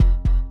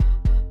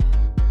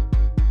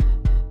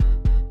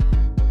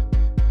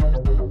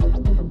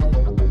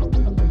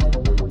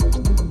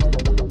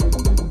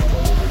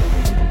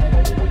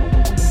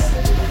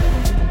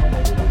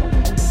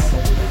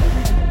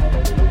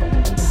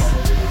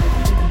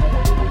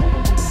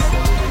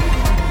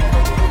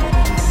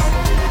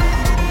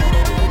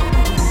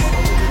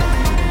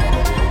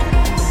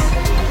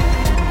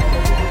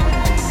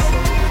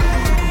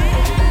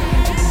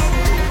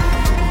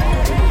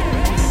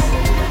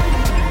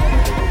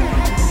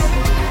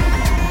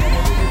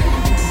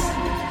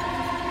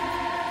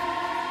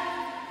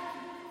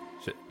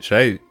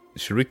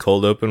Should we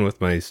cold open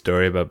with my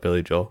story about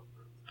Billy Joel?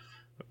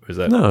 Or is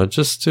that No,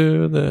 just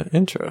do the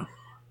intro.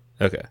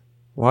 okay?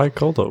 Why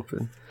cold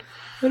open?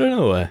 I don't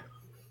know why.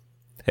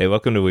 Hey,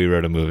 welcome to We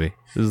Wrote a Movie.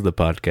 This is the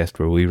podcast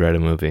where we write a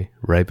movie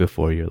right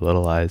before your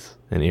little eyes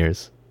and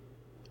ears.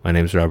 My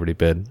name's Robert E.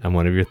 Bidd. I'm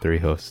one of your 3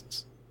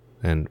 hosts,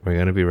 and we're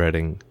going to be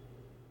writing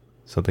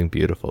something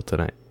beautiful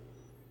tonight.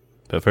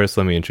 But first,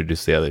 let me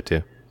introduce the other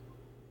 2.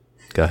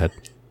 Go ahead.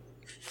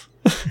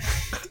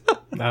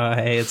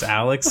 Hey, it's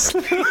Alex.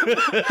 I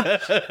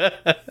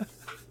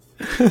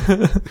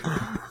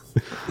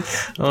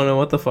don't know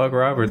what the fuck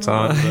Robert's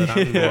on, but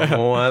I'm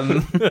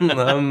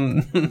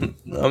normal.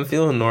 I'm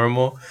feeling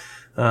normal.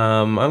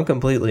 I'm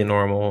completely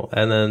normal,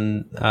 and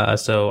then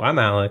so I'm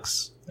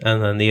Alex,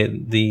 and then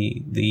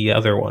the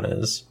other one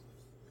is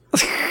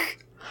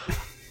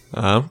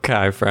I'm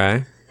Kai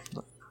Fry.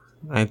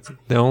 I'm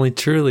the only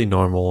truly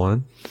normal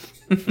one.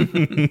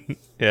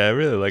 Yeah, I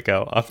really like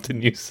how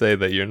often you say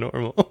that you're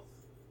normal.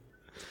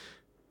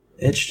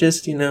 it's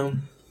just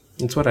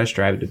it's what I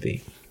strive to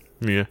be.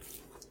 Yeah.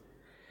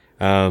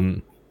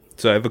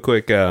 So I have a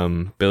quick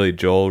Billy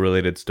Joel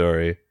related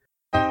story.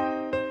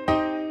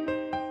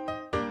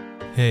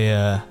 Hey,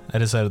 I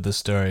decided the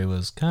story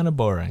was kind of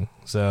boring,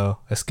 so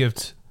I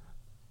skipped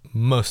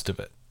most of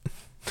it.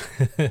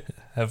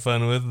 Have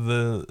fun with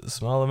the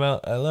small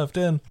amount I left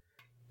in.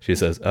 She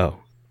says, "Oh,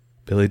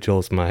 Billy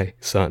Joel's my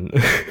son."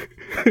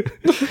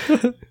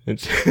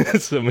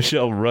 So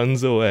Michelle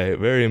runs away,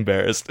 very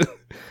embarrassed.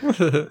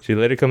 She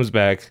later comes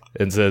back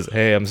and says,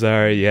 "Hey, I'm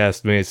sorry, you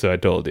asked me, so I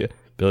told you.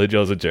 Billy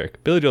Joel's a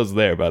jerk." Billy Joel's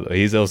there, by the way.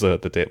 He's also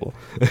at the table.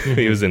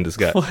 He was in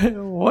disguise.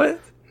 What?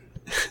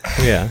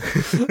 Yeah.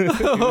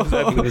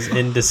 He was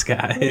in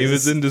disguise. He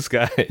was in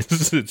disguise.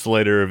 It's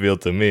later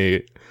revealed to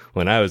me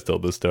when I was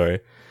told the story.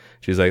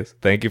 She's like,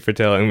 "Thank you for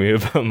telling me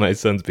about my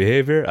son's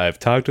behavior. I've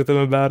talked with him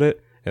about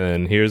it. And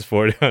then here's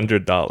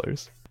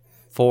 $400.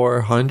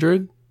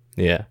 400?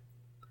 Yeah.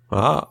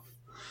 Wow.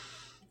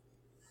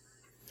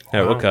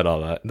 Alright, we'll cut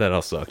all that. That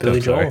all sucked. Billy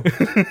I'm sorry.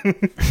 Joel.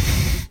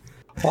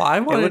 Well, I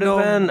It want to would know.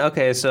 have been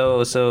okay.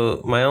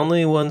 So my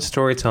only one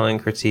storytelling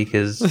critique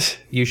is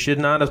you should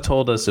not have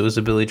told us it was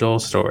a Billy Joel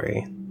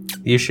story.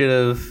 You should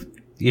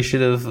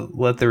have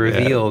let the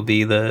reveal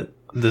be that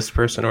this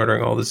person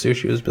ordering all the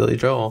sushi was Billy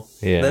Joel.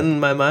 Yeah. Then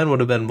my mind would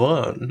have been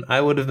blown.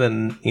 I would have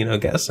been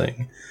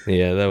guessing.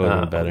 Yeah, that would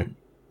have been better.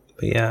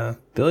 But yeah,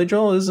 Billy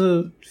Joel is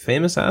a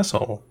famous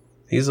asshole.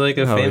 He's like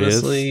a Oh, he is?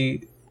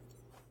 famously.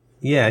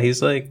 Yeah,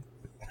 he's like.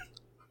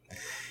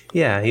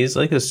 Yeah, he's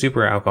like a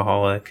super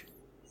alcoholic.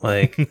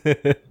 Like.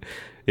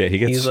 Yeah, he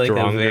gets He's like a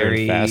stronger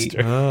very- and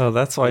faster. Oh,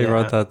 that's why you Yeah.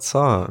 wrote that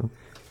song.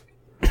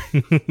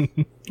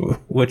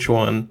 Which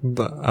one?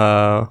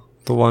 The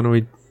one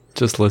we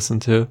just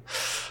listened to.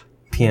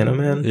 Piano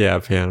Man? Yeah,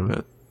 Piano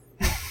Man.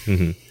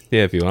 Mhm.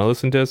 Yeah, if you want to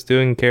listen to us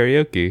doing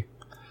karaoke,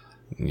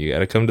 you got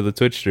to come to the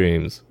Twitch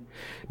streams.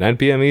 9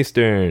 p.m.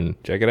 Eastern.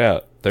 Check it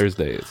out.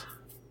 Thursdays.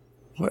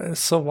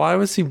 So why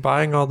was he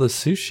buying all the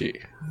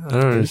sushi? I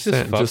don't He's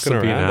understand. Just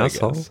to be an I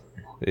asshole. guess.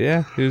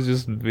 Yeah, he was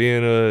just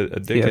being a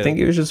dickhead. Yeah, I think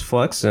he was just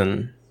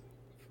flexing.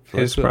 He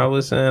was Flexing.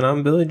 probably saying,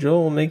 "I'm Billy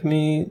Joel, make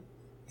me."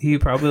 He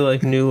probably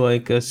like knew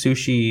like a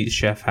sushi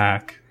chef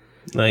hack.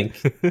 Like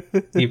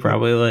he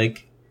probably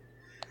like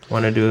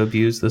wanted to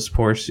abuse this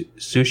poor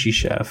sushi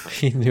chef.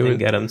 He knew and it.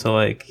 get him to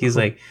like. He's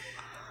like,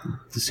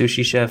 the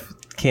sushi chef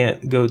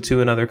can't go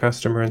to another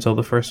customer until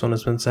the first one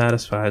has been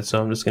satisfied.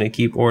 So I'm just gonna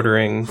keep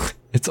ordering.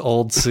 It's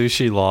old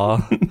sushi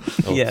law.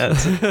 Yeah,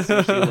 it's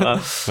sushi law.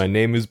 My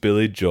name is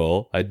Billy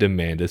Joel. I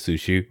demand a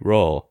sushi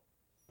roll.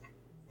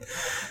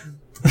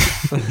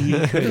 He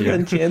could have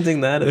been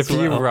chanting that as If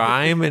you well.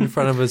 rhyme in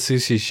front of a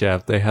sushi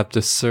chef, they have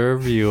to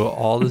serve you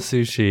all the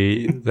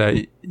sushi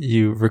that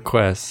you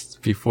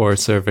request before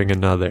serving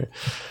another.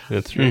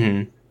 That's true.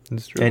 Mhm.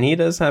 That's true. And he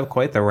does have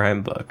quite the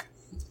rhyme book.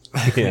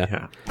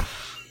 Yeah.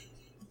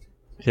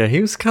 Yeah,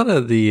 he was kind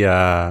of the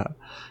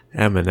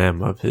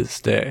Eminem of his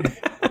day.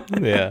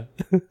 Yeah.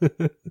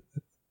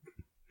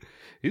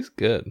 He's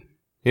good.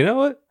 You know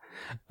what?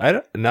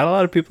 Not a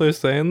lot of people are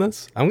saying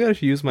this. I'm going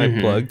to use my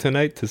plug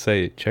tonight to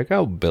say, check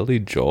out Billy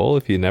Joel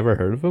if you never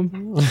heard of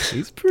him.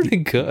 He's pretty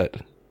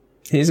good.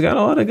 He's got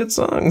a lot of good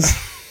songs.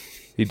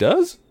 He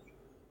does?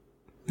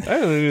 I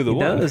only knew the He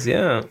one. does,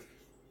 yeah.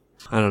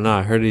 I don't know.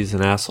 I heard he's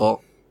an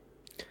asshole.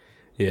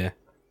 Yeah.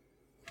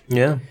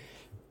 Yeah.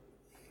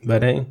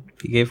 But hey,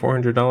 he gave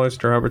 $400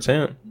 to Robert's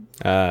aunt.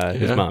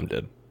 His Yeah. mom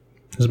did.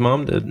 His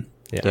mom did.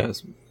 Yeah.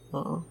 Yes.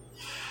 Oh.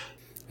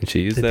 And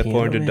she used The that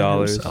piano man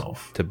 $400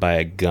 himself. to buy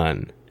a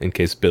gun in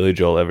case Billy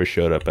Joel ever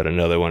showed up at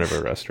another one of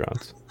her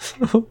restaurants.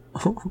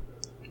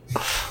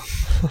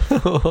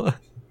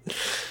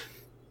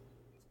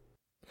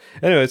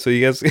 Anyway, so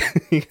you guys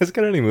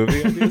got any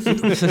movie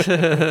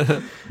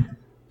ideas?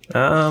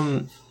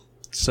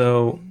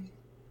 So,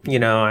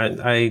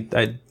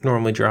 I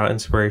normally draw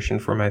inspiration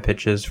for my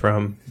pitches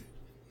from,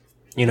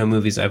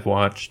 movies I've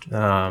watched.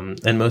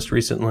 And most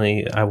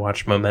recently, I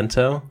watched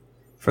Memento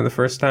for the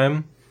first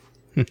time.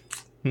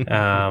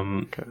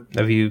 Have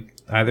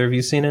either of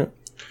you seen it?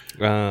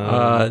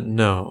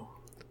 No.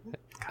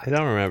 I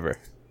don't remember.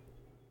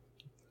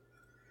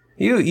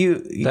 You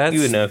That's-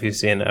 would know if you've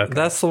seen it. Okay.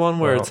 That's the one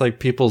where Well. it's like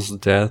people's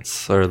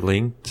deaths are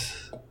linked.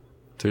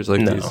 There's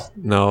like No. these.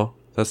 No,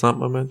 that's not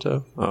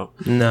Memento. Oh,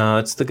 No,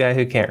 it's the guy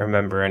who can't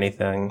remember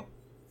anything.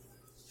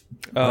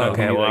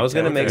 Okay, well, I was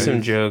gonna make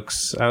some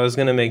jokes. I was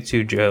gonna make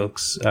 2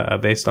 jokes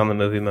based on the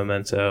movie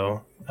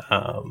Memento,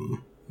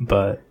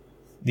 but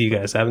you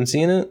guys haven't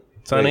seen it.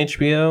 It's on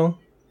HBO.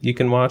 You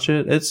can watch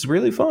it. It's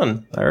really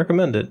fun. I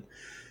recommend it.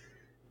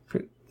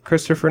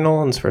 Christopher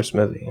Nolan's first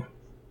movie.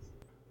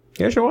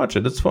 You guys should watch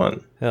it. It's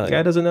fun. Hell yeah. The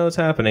guy doesn't know what's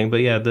happening,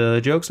 but yeah,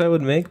 the jokes I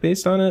would make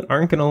based on it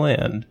aren't gonna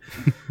land.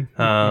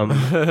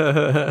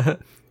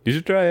 You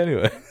should try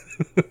anyway.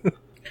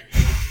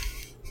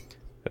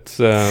 It's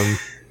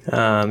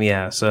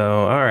Yeah,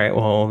 so all right,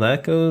 well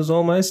that goes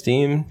all my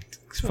Steam.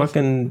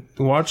 Fucking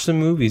watch some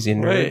movies, you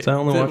nerds. I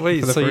only watched it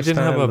for the so you first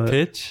didn't time, have a but-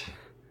 pitch?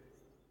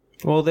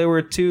 Well, they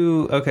were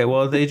 2. Okay,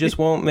 well they just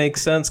won't make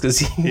sense because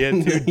he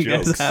had 2 you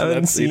guys jokes.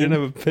 haven't He didn't seen.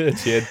 have a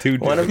pitch. He had 2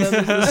 jokes. One of them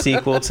is the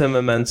sequel to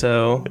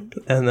Memento,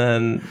 and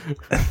then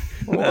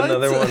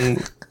another one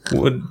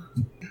would.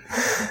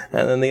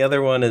 And then the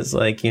other one is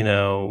like,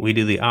 we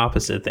do the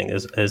opposite thing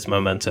as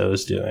Memento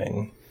is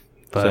doing.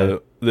 But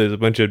So there's a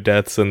bunch of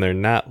deaths and they're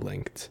not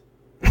linked.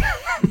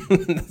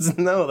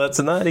 no, that's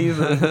not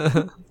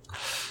even.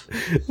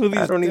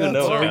 I don't even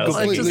know. what I was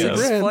Like, thinking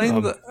just of.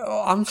 explain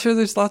I'm sure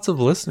there's lots of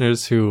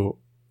listeners who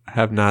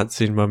have not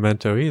seen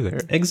Memento either.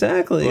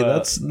 Exactly. Well-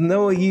 That's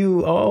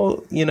you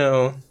all.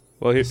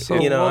 Well, here's So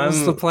You know, what was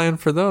I'm- the plan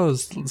for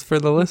those, for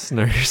the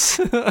listeners?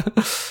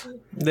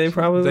 They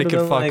probably They would can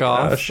have been fuck like,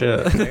 off. Oh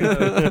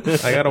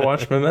shit! I gotta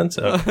watch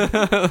Memento.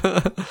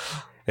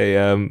 Hey,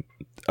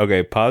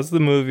 okay, pause the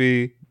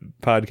movie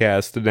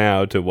podcast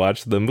now to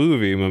watch the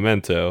movie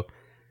Memento,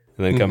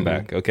 and then come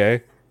back,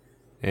 okay?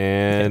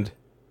 And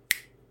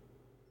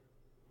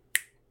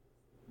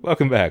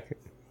welcome back.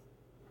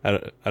 I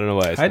don't know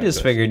why I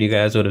just figured you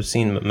guys would have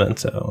seen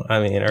Memento. I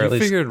mean, or You at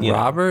least figured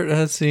Robert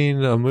has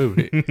seen a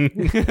movie.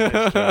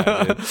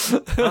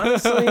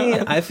 Honestly,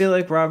 I feel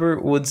like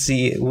Robert would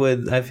see.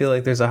 I feel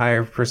like there's a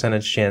higher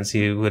percentage chance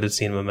he would have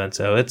seen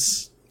Memento.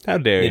 It's How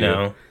dare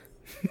you?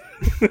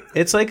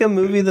 It's like a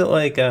movie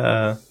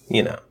that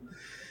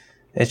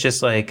it's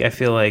just like I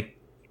feel like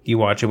you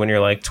watch it when you're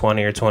like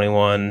 20 or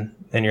 21,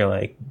 and you're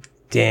like,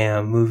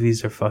 damn,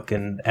 movies are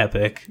fucking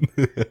epic.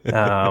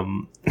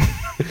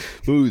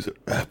 Movies are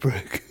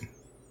epic.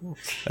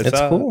 It's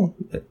cool.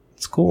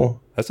 It's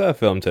cool. I saw a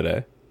film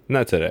today.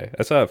 Not today.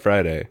 I saw it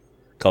Friday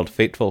called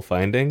Fateful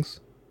Findings.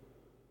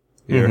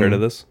 You ever heard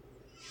of this?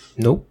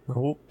 Nope.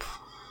 Nope.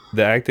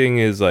 The acting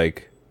is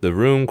like The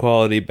Room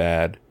quality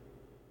bad.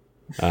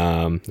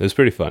 It was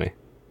pretty funny.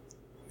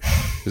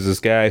 There's this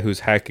guy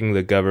who's hacking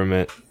the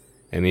government,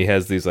 and he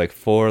has these like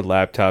 4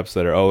 laptops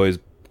that are always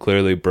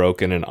clearly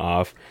broken and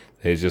off.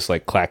 He's just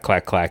like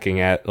clacking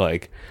at,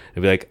 like,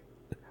 and be like,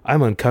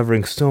 I'm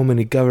uncovering so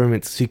many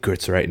government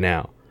secrets right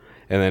now.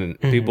 And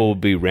then people will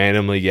be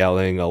randomly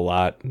yelling a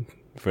lot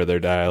for their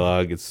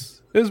dialogue.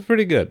 It's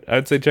pretty good.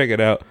 I'd say check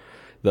it out.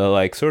 The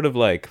like sort of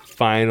like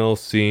final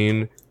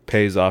scene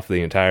pays off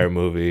the entire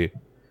movie.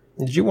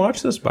 Did you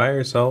watch this by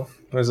yourself?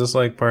 Or is this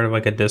like part of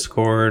like a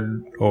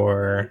Discord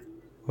or?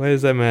 Why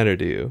does that matter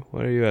to you?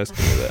 Why are you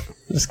asking me that?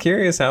 Just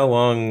curious how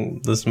long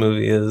this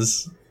movie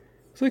is,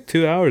 It's like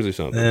 2 hours or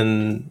something.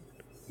 and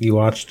you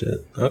watched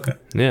it. Okay,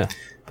 Yeah.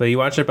 but you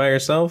watched it by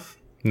yourself.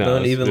 No, Don't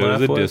it was, even it was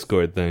laugh a with?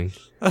 Discord thing.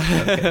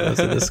 Okay, that was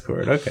a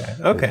Discord.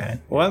 Okay.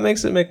 Well, that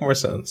makes it make more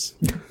sense.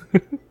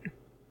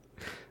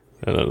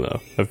 I don't know.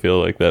 I feel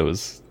like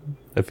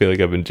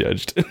I've been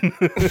judged. No,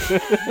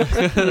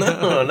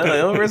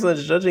 the only person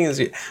that's judging is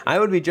you. I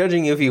would be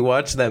judging you if you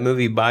watched that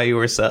movie by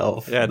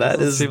yourself. Yeah, it that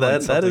doesn't is seem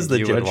like that is the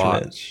something you would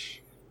judgment.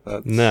 watch.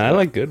 That's, Nah, I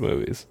like good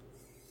movies.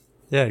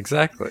 Yeah,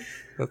 exactly.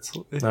 That's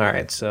All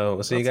right, so you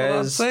That's what I'm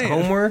guys, saying.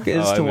 homework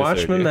is Oh, I to watch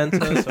misheard you.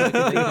 Memento, so I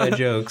can make my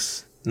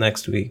jokes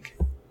next week.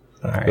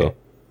 All right, Cool.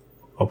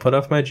 I'll put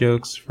off my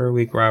jokes for a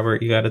week.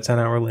 Robert, you got a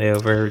 10-hour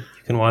layover.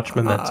 You can watch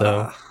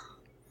Memento.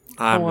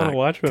 I'm wanna not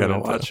watch gonna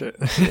Memento. watch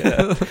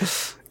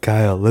it.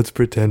 Kyle, let's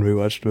pretend we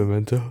watched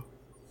Memento.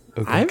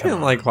 Okay. I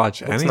haven't like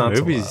watched What's any not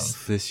to movies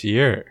love? this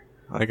year.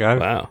 Like I've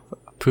Wow.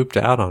 pooped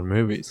out on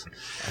movies.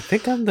 I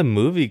think I'm the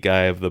movie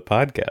guy of the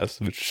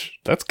podcast, which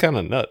that's kind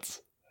of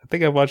nuts. I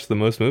think I've watched the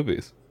most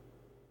movies.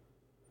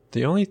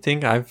 The only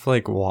thing I've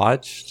like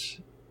watched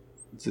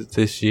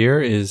this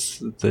year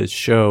is the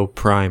show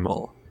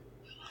Primal.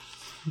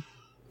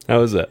 How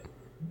was that?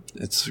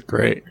 It's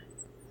great.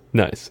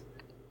 Nice.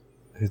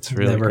 It's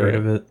really Never great. heard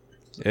of it.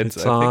 It's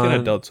It's I think an on-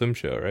 Adult Swim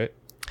show, right?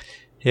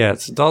 Yeah,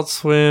 it's Adult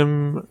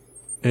Swim.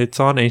 It's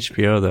on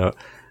HBO though.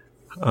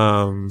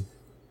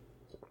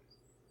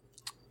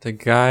 The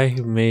guy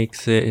who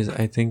makes it is,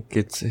 I think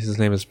his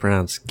name is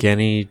pronounced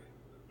Genny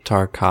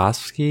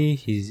Tarkovsky.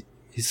 He's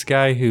the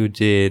guy who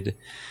did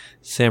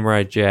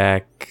Samurai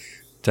Jack,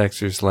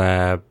 Dexter's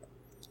Lab,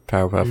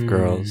 Powerpuff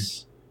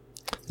Girls.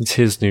 It's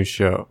his new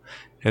show.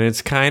 And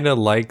it's kind of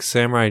like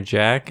Samurai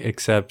Jack,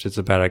 except it's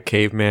about a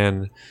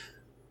caveman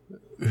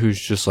who's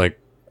just like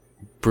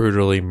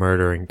brutally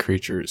murdering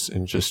creatures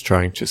and just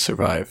trying to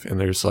survive. And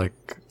there's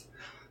like,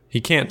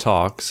 he can't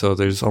talk, so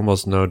there's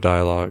almost no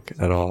dialogue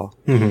at all.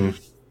 Mm-hmm.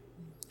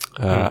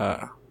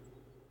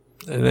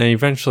 And then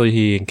eventually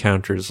he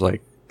encounters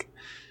like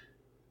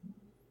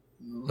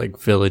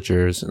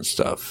villagers and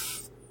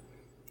stuff.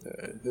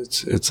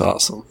 It's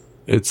awesome.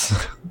 It's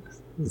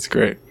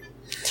great.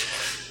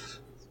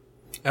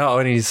 Oh,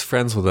 and he's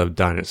friends with a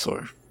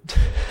dinosaur.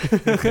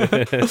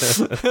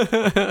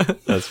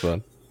 That's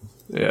fun.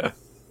 Yeah,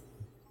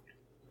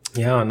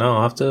 Yeah, no,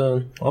 I'll have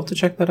to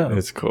check that out.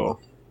 it's cool.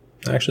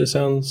 Actually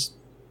sounds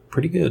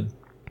pretty good.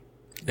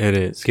 It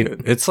is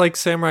good. It's like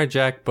Samurai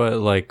Jack, but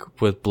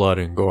like with blood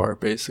and gore,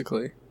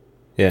 basically.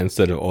 Yeah,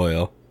 instead of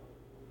oil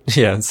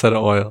Yeah, instead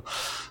of oil.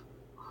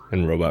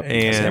 and robot.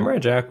 And Samurai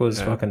Jack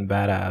was fucking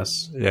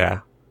badass.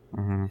 yeah,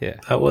 mm-hmm. Yeah.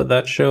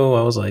 That show,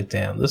 I was like,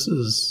 damn, this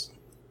is...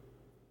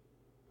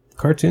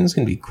 Cartoons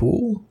can be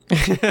cool.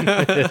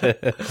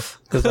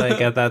 Because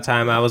like at that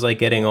time I was like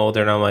getting older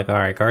and I'm like, all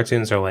right,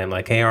 cartoons are lame.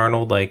 Like, hey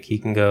Arnold, like he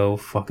can go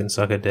fucking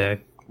suck a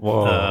dick.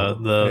 Whoa,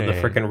 The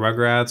freaking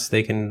Rugrats,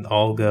 they can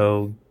all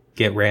go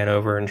get ran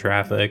over in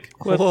traffic.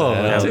 What the Whoa,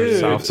 hell? Now their dude,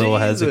 soft little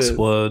heads Jesus.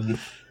 explode.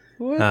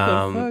 What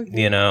the fuck?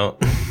 You know.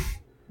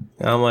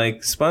 I'm like,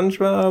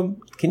 SpongeBob,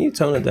 can you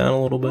tone it down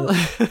a little bit?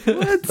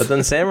 But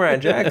then Samurai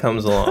Jack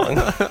comes along.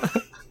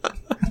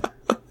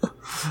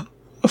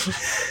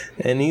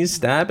 And he's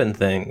stabbing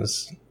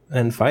things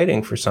and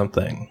fighting for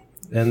something.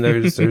 And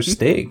there's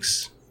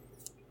stakes.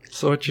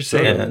 So what you're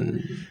saying?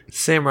 And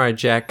Samurai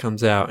Jack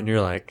comes out, and you're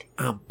like,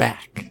 I'm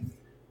back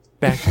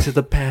to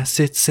the past.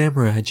 It's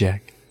Samurai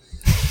Jack.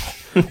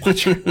 I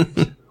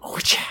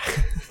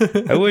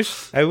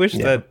wish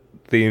that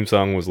theme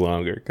song was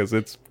longer because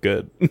it's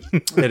good.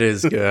 It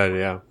is good,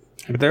 yeah.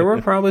 there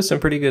were probably some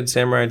pretty good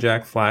Samurai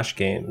Jack Flash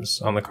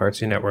games on the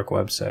Cartoon Network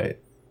website.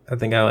 I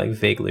think I like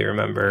vaguely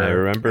remember. I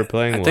remember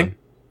playing I one. think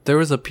there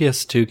was a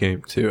PS2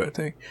 game too, I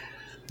think.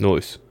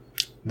 Noise.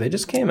 They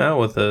just came out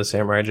with a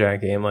Samurai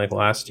Jack game like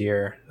last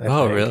year. I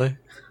Oh, think. really?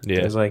 It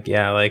Yeah. was like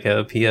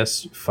a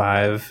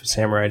PS5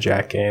 Samurai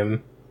Jack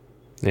game.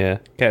 Yeah.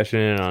 Cashing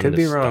in on Could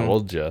be wrong.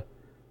 nostalgia.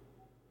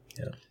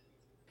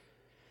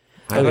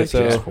 I Okay, like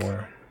so- Jack.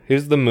 PS4.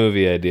 Here's the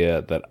movie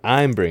idea that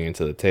I'm bringing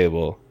to the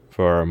table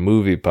for our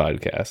movie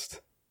podcast.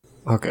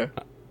 Okay.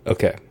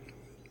 Okay.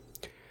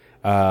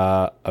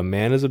 A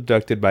man is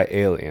abducted by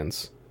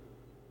aliens,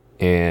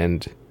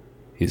 and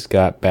he's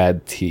got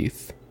bad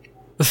teeth.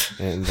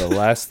 And the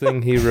last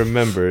thing he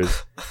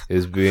remembers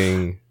is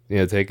being,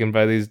 taken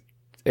by these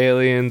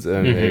aliens,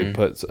 and they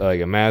put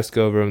like a mask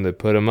over him. They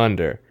put him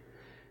under.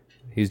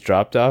 He's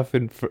dropped off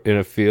in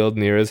a field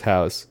near his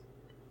house.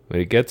 When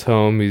he gets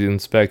home, he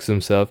inspects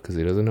himself because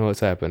he doesn't know what's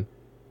happened.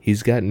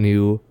 He's got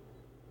new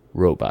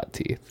robot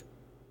teeth.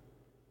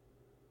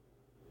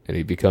 And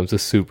he becomes a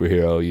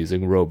superhero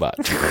using robot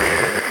teeth.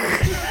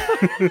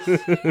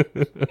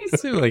 It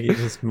seemed like you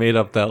just made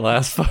up that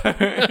last part.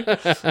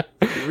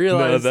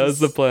 No, that was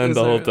the plan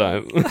the whole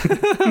time.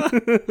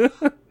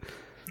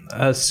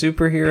 A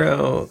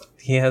superhero.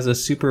 He has a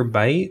super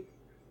bite.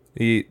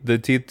 The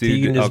teeth So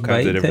you do can all just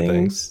kinds of bite different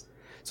things. things.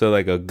 So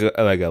like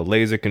a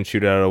laser can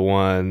shoot out of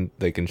one.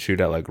 They can shoot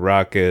out like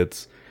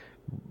rockets.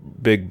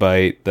 Big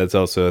bite. That's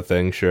also a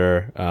thing.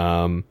 Sure.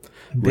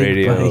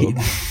 Big Radio.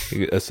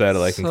 bite. A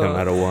satellite can So, come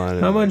out of one.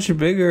 How much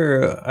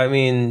bigger? I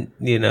mean,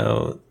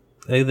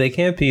 they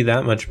can't be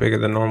that much bigger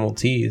than normal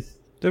teeth.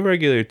 The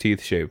regular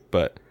teeth shape,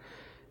 but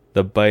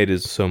the bite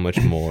is so much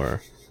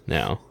more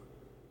now.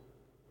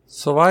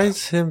 So why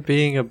is him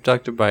being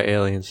abducted by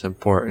aliens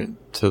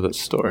important to the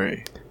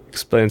story?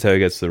 Explains how he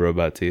gets the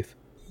robot teeth.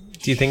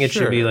 Do you think it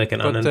should be like an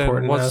but then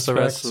unimportant what's aspect?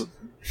 the rest of...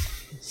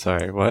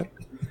 Sorry, what?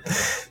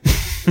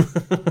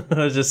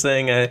 I was just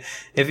saying,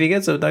 if he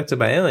gets abducted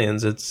by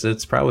aliens,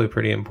 it's probably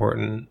pretty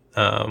important.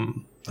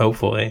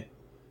 Hopefully,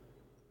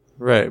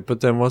 Right, but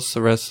then what's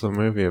the rest of the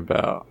movie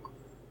about?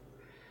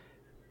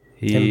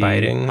 him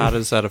biting. How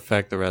does that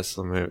affect the rest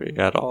of the movie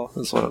at all?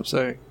 That's what I'm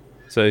saying.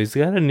 So he's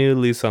got a new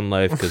lease on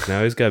life because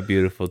now he's got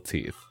beautiful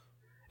teeth.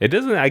 It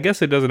doesn't. I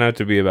guess it doesn't have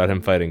to be about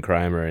him fighting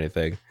crime or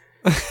anything.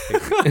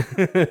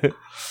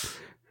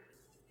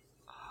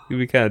 He'd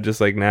be kind of just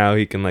like now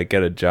he can like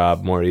get a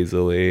job more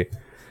easily.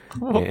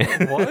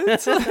 And,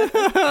 What?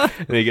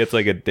 and he gets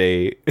like a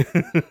date.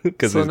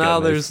 So now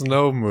there's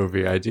no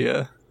movie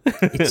idea.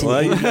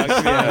 Well, you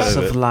knocked me out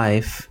of it.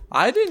 life.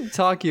 I didn't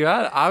talk you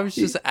out. I was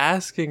just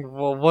asking,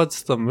 well,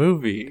 what's the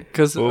movie?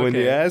 Because Well, when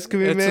you ask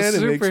me, man,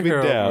 it makes me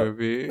doubt.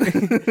 movie.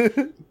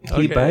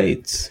 He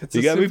bites. It's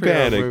You a got me superhero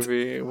panicked.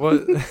 Movie.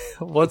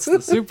 What's the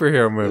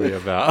superhero movie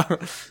about?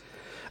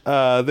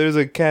 There's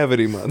a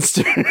cavity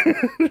monster,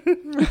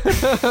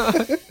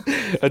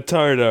 a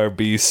Tartar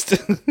beast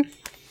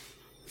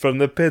from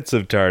the pits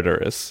of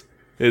Tartarus.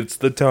 It's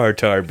the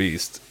Tartar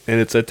beast, and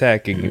it's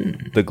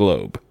attacking the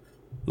globe.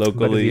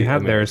 Locally, But if you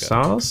have their America.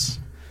 sauce,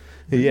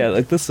 Yeah,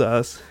 like the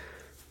sauce.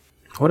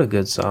 what a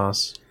good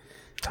sauce.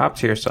 Top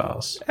tier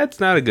sauce. That's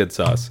not a good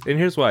sauce, and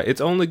here's why: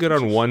 it's only good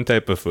on one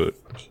type of food.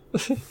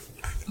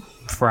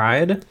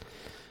 Fried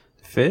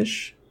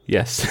fish.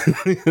 Yes,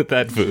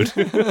 that food.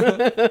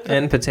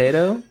 And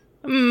potato?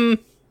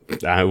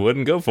 I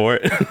wouldn't go for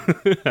it.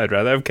 I'd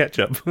rather have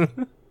ketchup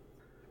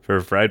for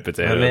fried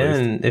potato. Oh, at least.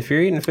 man, if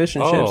you're eating fish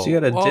and chips, you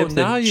gotta dip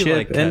now the you chip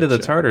like into the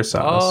ketchup. tartar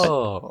sauce.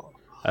 Oh.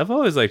 I've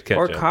always liked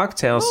Or ketchup.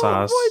 cocktail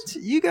sauce. What?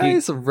 You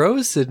guys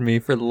roasted me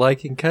for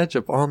liking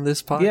ketchup on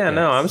this podcast. Yeah,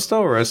 no, I'm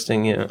still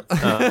roasting you.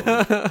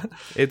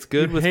 It's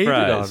good You with hated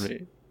fries, on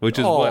me. which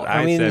is Oh, what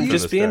I, I mean, said.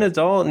 just from be the an start.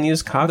 adult and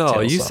use cocktail sauce.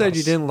 No, you said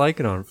you didn't like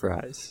it on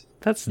fries.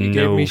 That's You no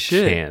gave me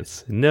shit.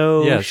 chance.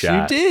 No Yes,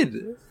 shot. you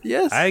did.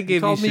 Yes, I gave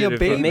you called me shit a if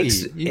baby. It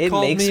makes, You it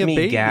called makes me a me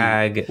baby.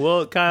 gag.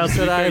 Well, Kyle,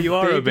 said I have you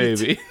are a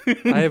baby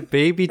baby. I have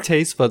baby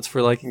taste buds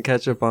for liking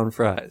ketchup on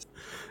fries.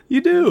 You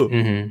do.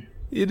 Mm-hmm.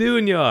 You do,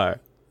 and you are.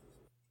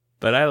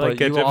 But I like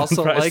But you ketchup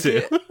also on fries like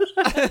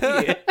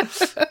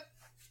too.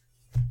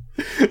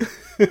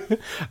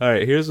 All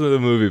right, here's the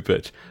movie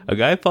pitch. A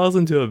guy falls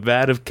into a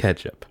vat of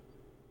ketchup,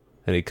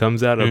 and he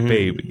comes out a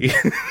baby.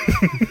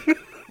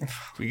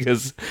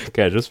 Because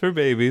ketchup's for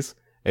babies,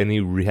 and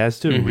he has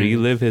to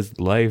relive his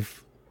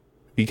life.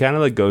 He kind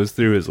of like goes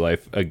through his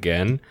life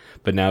again,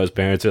 but now his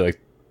parents are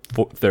like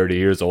 30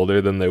 years older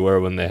than they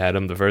were when they had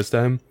him the first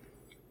time.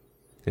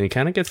 And he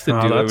kind of gets to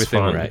Oh, do that's everything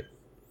fun. right.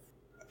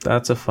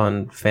 That's a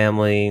fun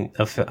family,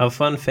 a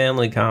fun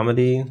family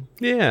comedy.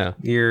 Yeah.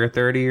 Your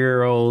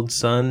 30-year-old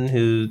son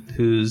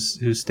who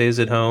stays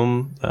at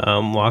home,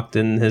 locked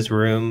in his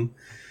room,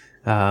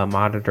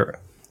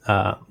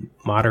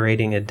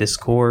 moderating a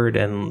Discord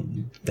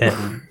and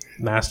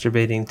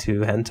masturbating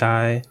to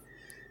hentai.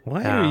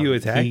 Why are you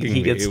attacking he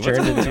me? gets What's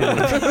turned going on?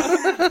 into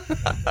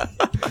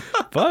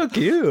Fuck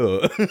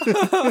you.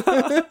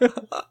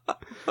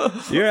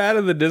 You're out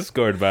of the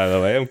Discord, by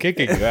the way. I'm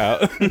kicking you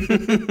out.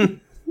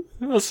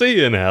 I'll see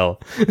you in hell.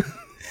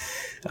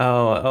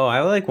 I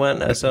like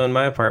went so in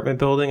my apartment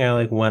building I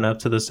like went up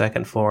to the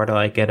second floor to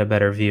like get a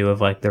better view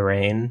of like the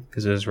rain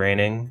because it was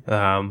raining.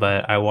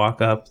 But I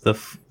walk up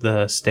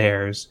the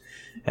stairs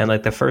and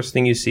like the first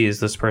thing you see is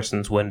this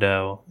person's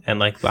window, and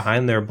like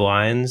behind their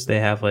blinds they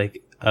have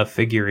like a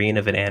figurine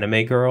of an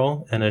anime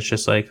girl, and it's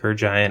just like her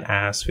giant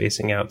ass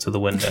facing out to the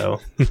window.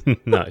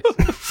 Nice.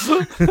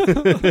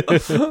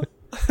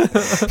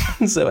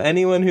 So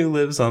anyone who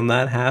lives on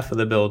that half of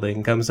the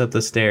building comes up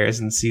the stairs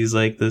and sees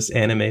like this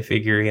anime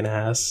figurine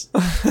ass.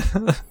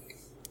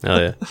 Oh,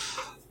 yeah.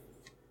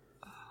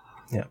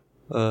 Yeah.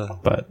 Uh,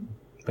 But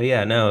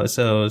yeah, no.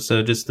 So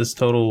just this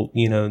total,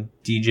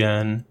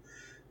 degen,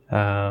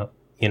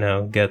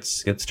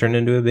 gets turned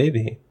into a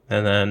baby,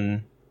 and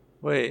then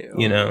wait,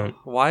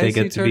 why they is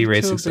he get to be turned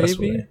raised into a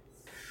successfully. baby?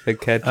 The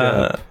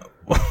ketchup.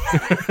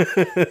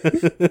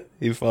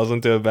 He falls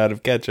into a vat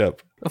of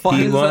ketchup Why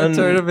He does won- that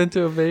turn him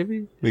into a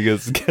baby?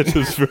 because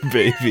ketchup's for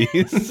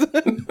babies.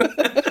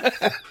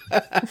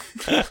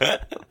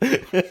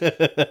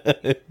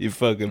 You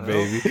fucking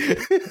baby.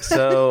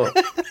 So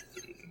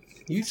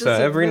You just so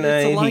every admitted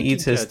to night he liking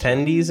eats his ketchup.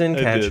 tendies and I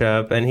did.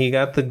 ketchup, and he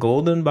got the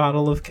golden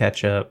bottle of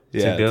ketchup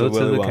Yeah, to go it's a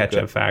to the Willy Wonka.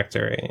 ketchup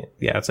factory.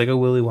 Yeah, it's like a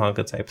Willy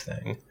Wonka type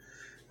thing.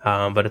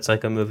 But it's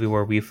like a movie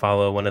where we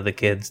follow one of the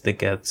kids that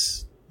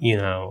gets,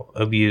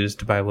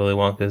 abused by Willy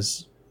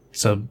Wonka's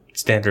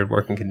substandard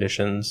working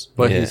conditions.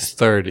 But Yeah. he's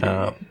 30.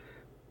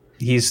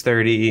 He's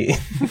 30.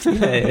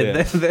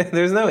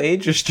 There's no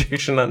age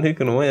restriction on who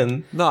can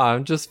win. No,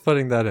 I'm just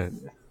putting that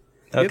in.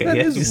 Okay, that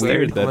yeah, is he's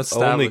weird 30. that only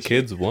establishing.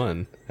 kids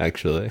won,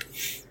 actually.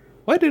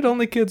 Why did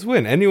only kids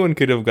win? Anyone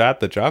could have got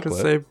the Because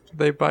chocolate.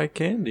 they buy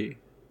candy.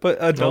 But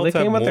adults they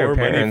have came with more their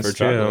money parents, for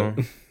chocolate.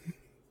 too.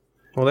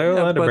 Well, they're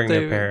allowed to but bring they-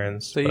 their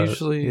parents. They but-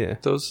 usually, yeah.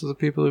 those are the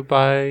people who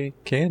buy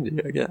candy,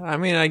 I guess. I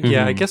mean, I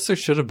guess there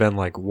should have been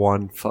like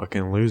one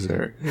fucking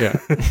loser. Yeah.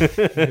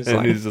 He's And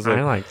like, he's just I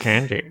like, like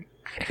candy.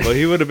 well,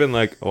 he would have been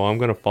like, "Oh, I'm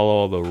gonna follow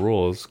all the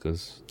rules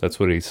because that's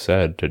what he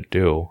said to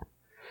do."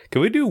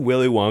 Can we do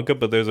Willy Wonka,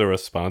 but there's a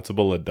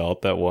responsible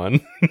adult that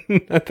won?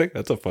 I think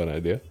that's a fun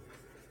idea.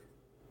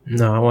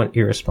 No, I want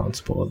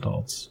irresponsible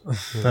adults.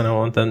 I don't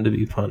want them to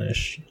be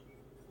punished.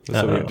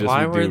 So we just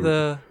Why would were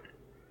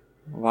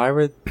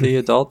do- the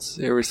adults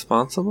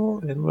irresponsible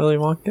in Willy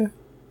Wonka?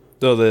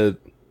 So the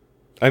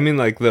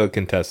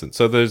contestants.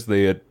 So there's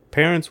the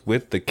parents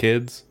with the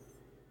kids.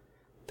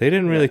 They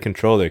didn't really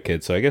control their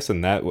kids. So I guess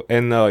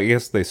I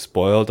guess they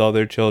spoiled all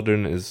their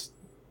children.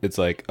 It's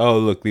like, oh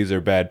look, these are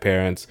bad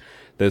parents.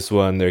 This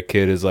one, their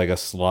kid is like a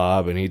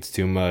slob and eats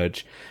too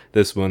much.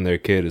 This one, their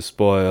kid is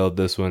spoiled.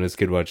 This one, his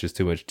kid watches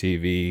too much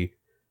TV.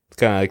 It's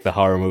kind of like the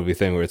horror movie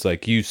thing where it's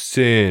like, you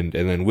sinned,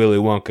 and then Willy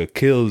Wonka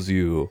kills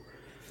you.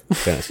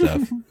 Kind of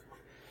stuff.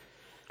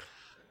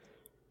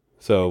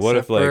 So what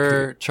Except if like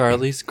for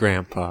Charlie's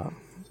grandpa,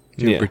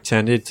 who Yeah.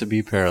 pretended to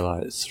be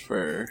paralyzed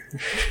for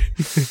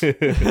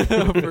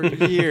for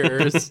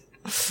years.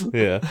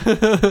 Yeah.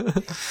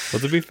 Well,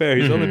 to be fair,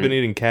 he's only been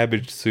eating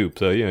cabbage soup,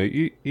 so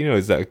you know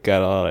he's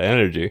got a lot of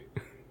energy.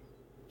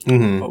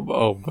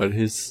 But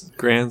his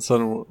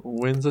grandson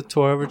wins a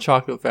tour of a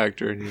chocolate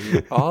factory, and he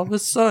all of a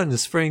sudden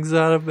springs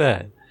out of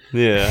bed.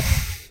 Yeah.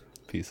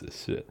 Piece of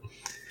shit.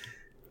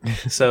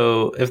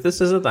 So, if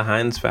this is at the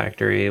Heinz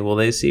factory, will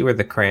they see where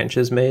the cranch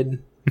is made?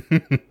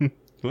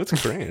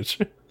 What's ranch?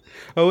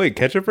 Oh wait,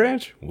 ketchup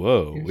ranch?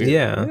 Whoa, weird.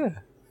 Yeah.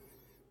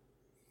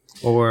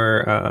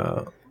 Or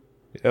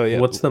Oh yeah.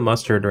 what's the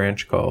mustard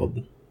ranch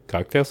called?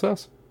 Cocktail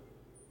sauce?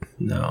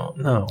 No.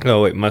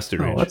 Oh wait,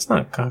 mustard No, ranch. that's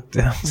not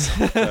cocktails.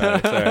 Sorry,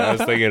 I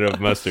was thinking of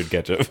mustard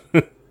ketchup.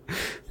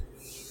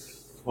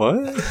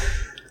 What?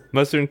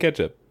 Mustard and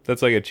ketchup.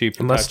 That's like a cheap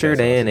Mustard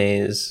cocktail sauce.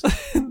 mayonnaise.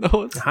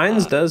 No, it's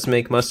Heinz not. does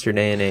make mustard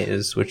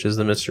mayonnaise, which is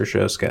the Mr.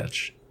 Show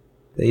sketch.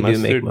 They do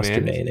Mustard make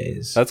mustard mayonnaise?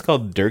 mayonnaise. That's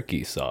called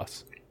Durkee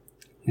sauce.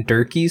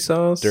 Durkee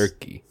sauce?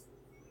 Durkee.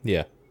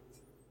 Yeah.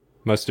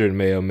 Mustard and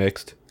mayo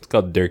mixed. It's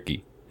called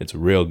Durkee. It's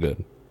real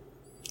good.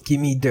 Give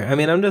me I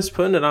mean, I'm just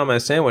putting it on my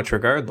sandwich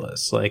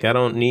regardless. Like, I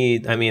don't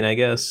need... I mean, I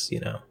guess,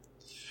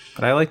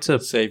 But I like to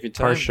Save your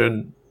time.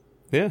 partition...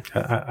 Yeah.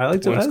 I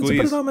like to, One I like to put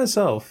squeeze. it on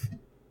myself.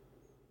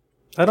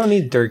 I don't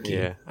need Durkee.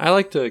 Yeah, I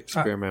like to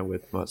experiment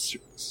with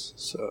mustards,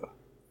 so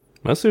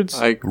Mustard's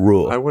I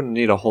rule. I wouldn't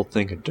need a whole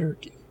thing of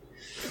turkey.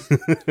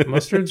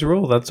 Mustard's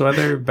rule. That's why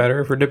they're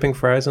better for dipping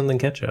fries in than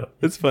ketchup.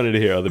 It's funny to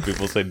hear other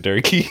people say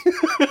Durkee.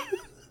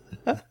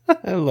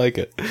 I like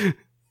it.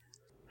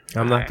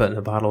 I'm not putting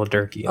a bottle of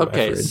Durkee in my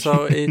Okay, fridge.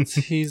 so it's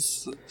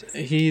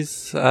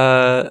he's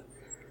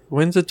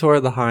wins a tour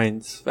of the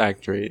Heinz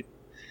factory.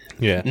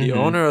 Yeah. The Mhm.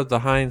 owner of the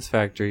Heinz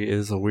factory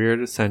is a weird,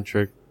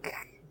 eccentric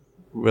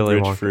Willy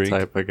Rich Wonka freak.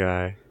 type of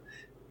guy.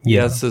 He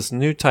Yeah. has this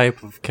new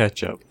type of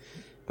ketchup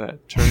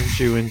that turns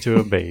you into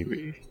a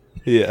baby.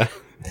 Yeah.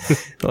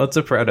 Well, it's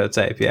a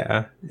prototype,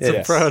 yeah. It's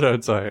Yes. a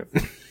prototype.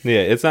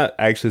 Yeah. It's not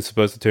actually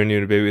supposed to turn you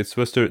into a baby. It's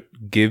supposed to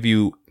give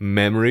you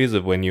memories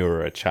of when you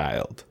were a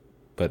child.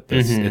 But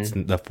this, it's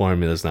the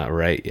formula's not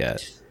right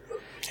yet.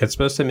 It's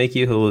supposed to make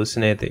you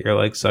hallucinate that you're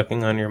like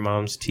sucking on your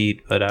mom's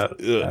teat, but out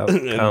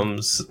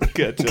comes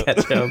Ketchup.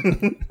 ketchup.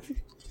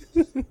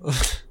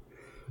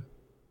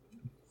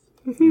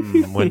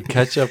 When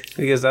ketchup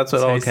Because that's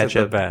what all tasted the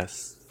ketchup.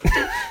 best.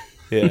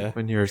 Yeah.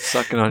 When you're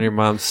sucking on your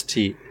mom's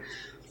teeth.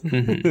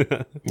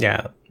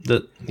 Yeah.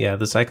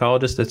 The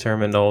psychologist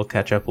determined all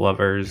ketchup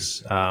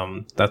lovers.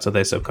 That's what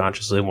they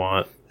subconsciously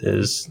want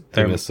is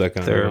They miss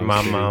sucking on their their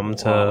mom's mom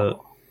to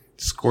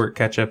squirt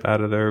ketchup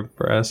out of their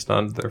breast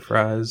onto their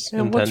fries.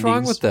 And what's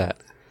wrong with that?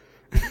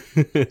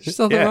 There's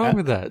nothing Yeah. wrong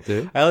with that,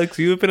 dude. Alex,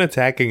 you have been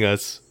attacking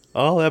us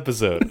all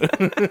episode.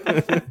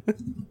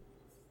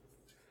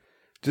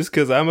 Just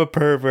because I'm a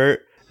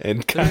pervert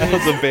and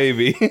Kyle's a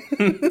baby.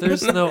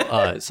 There's no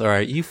us. All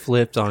right, you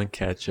flipped on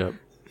ketchup.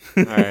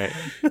 All right.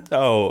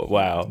 Oh,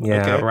 wow.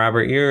 Yeah, Okay.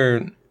 Robert,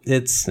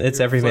 it's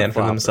every man for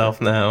flip-flopper.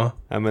 himself now.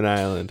 I'm an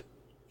island.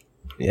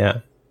 Yeah.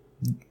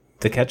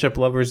 The ketchup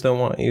lovers don't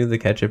want you. The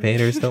ketchup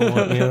haters don't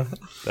want you.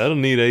 I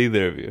don't need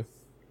either of you.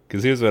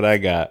 Because here's what I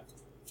got.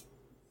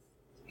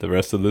 The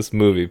rest of this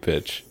movie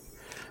pitch.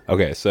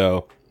 Okay,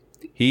 so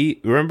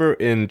remember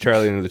in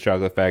Charlie and the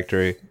Chocolate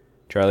Factory,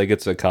 Charlie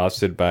gets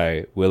accosted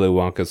by Willy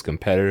Wonka's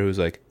competitor who's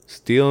like,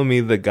 steal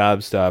me the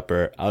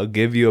gobstopper. I'll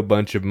give you a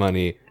bunch of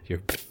money.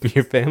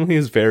 Your family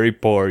is very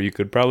poor. You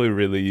could probably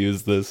really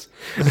use this.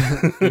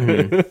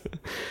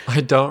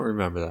 I don't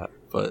remember that,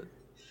 but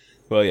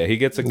Well, yeah, he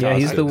gets accosted. Yeah,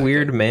 he's the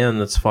weird man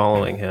that's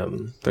following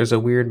him. There's a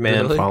weird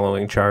man Really?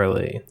 following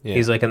Charlie. Yeah.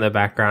 He's like in the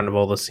background of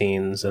all the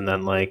scenes, and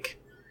then like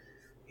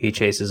he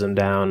chases him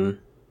down,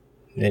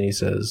 and he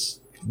says,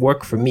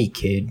 "Work for me,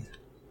 kid."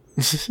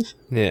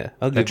 Yeah,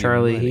 I'll give But you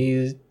Charlie,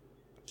 money.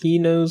 he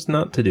knows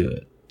not to do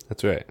it.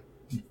 That's right.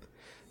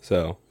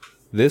 So,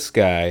 this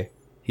guy,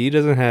 he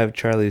doesn't have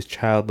Charlie's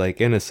childlike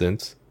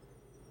innocence.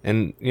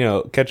 And,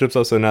 ketchup's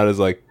also not as,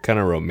 kind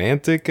of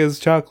romantic as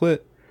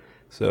chocolate.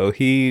 So,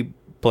 he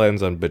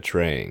plans on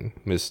betraying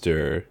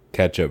Mr.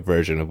 Ketchup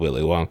version of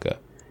Willy Wonka.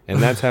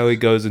 And that's how he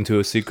goes into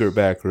a secret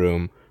back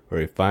room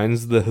where he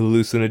finds the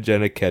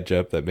hallucinogenic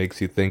ketchup that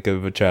makes you think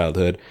of a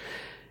childhood.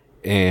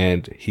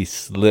 And he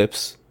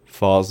slips,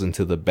 falls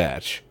into the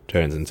batch,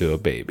 turns into a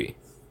baby.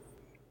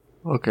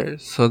 okay.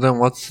 So then,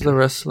 what's the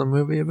rest of the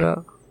movie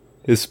about?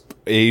 His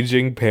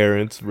aging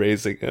parents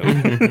raising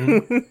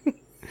him.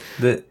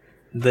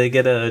 They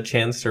get a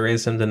chance to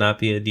raise him to not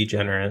be a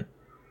degenerate.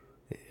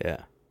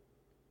 Yeah.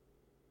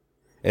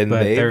 And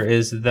But they there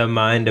is the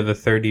mind of a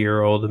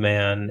 30-year-old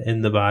man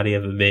in the body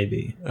of a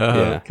baby. Oh,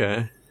 Yeah.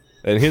 okay.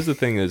 and here's the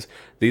thing is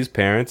these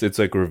parents, it's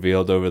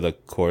revealed over the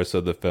course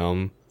of the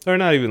film, or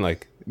not even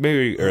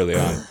maybe early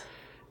on.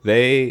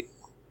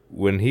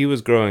 When he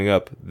was growing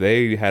up,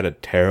 they had a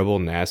terrible,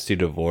 nasty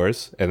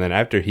divorce, and then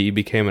after he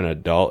became an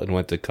adult and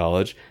went to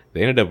college,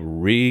 they ended up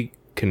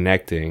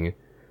reconnecting.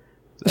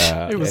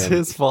 It was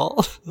his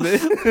fault.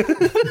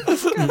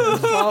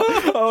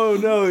 Oh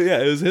no, yeah,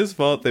 it was his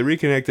fault. They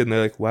reconnected and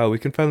they're like, wow, we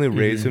can finally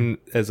raise him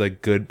as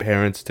good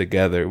parents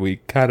together.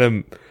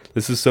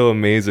 This is so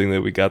amazing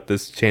that we got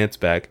this chance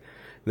back.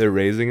 They're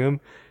raising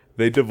him.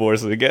 They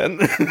divorce again.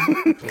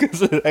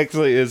 Because it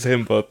actually is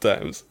him both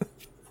times.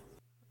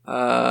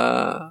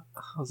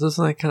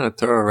 Doesn't that kind of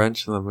throw a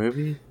wrench in the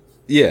movie?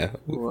 Yeah,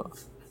 Well,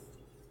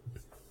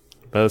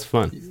 that was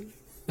fun.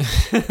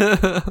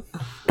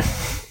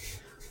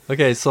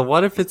 okay, so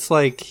what if it's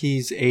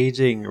he's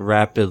aging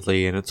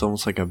rapidly and it's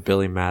almost like a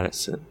Billy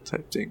Madison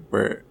type thing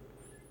where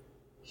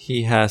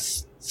he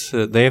has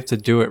to. They have to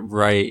do it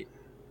right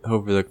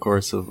over the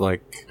course of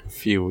like a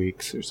few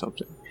weeks or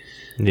something.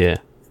 Yeah,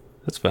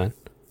 that's fine.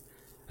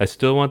 I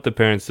still want the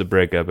parents to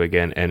break up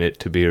again and it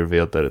to be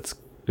revealed that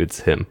it's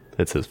him.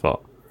 It's his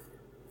fault.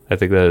 I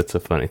think that it's a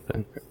funny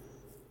thing.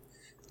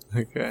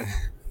 Okay.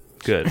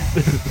 Good.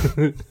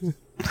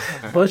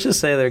 Let's just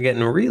say they're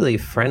getting really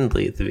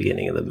friendly at the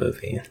beginning of the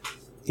movie.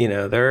 You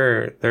know,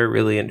 they're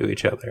really into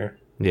each other,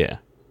 Yeah.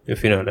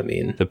 if you know what I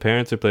mean. The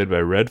parents are played by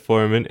Red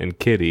Foreman and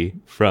Kitty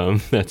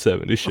from That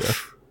 70s Show.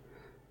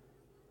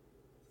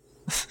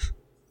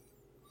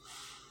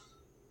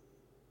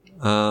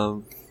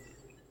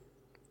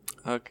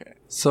 Okay.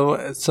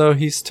 So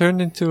he's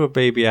turned into a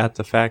baby at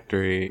the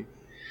factory.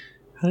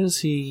 How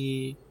does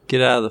he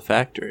get out of the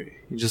factory?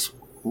 He just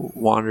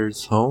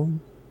wanders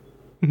home?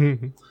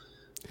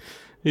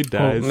 He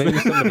dies. Well, maybe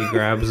somebody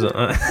grabs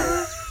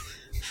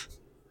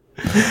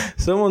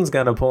someone's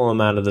got to pull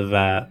him out of the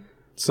vat.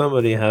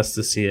 Somebody has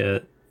to see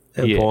it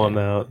and pull him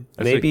out.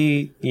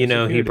 Maybe,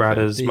 he brought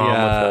his mom with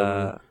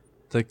him.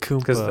 The Koompa.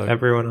 Because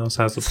everyone else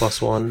has a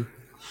 +1.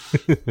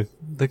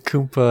 The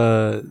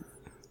Koompa.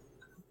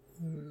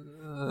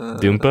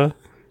 Doompa?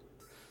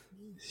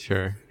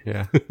 Sure,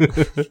 yeah.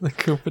 The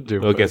Koompa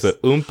Doompa. Okay, so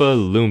Oompa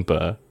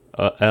Loompa.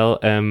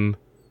 LMNO.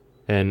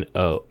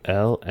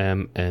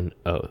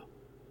 LMNO.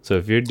 So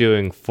if you're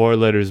doing 4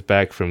 letters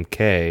back from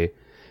K,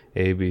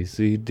 A, B,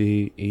 C,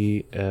 D,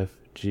 E, F,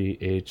 G,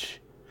 H,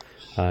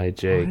 I,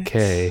 J,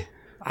 K.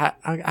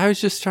 I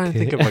was just trying to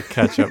think of a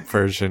catch-up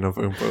version of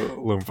Oompa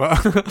Loompa.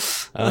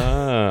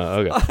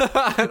 Okay.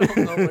 I don't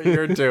know what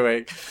you're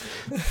doing.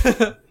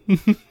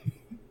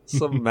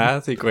 Some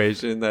math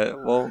equation that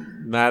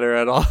won't matter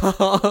at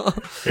all.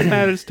 It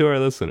matters to our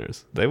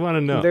listeners. They want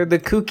to know. They're the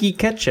kooky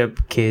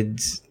ketchup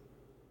kids.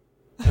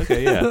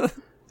 Okay, yeah.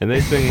 And they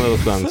sing little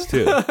songs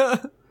too.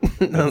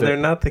 No, they're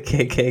not the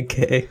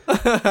KKK.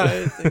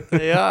 I think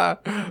they are.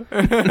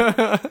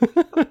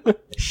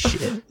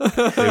 Shit.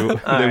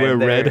 They wear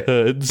red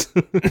hoods.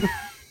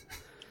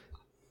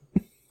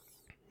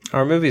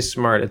 Our movie's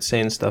smart at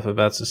saying stuff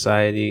about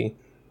society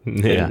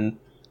Yeah.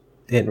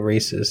 and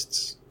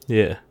racists.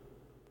 Yeah.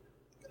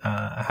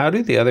 How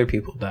do the other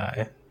people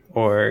die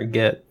or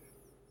get?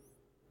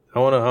 I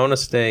want to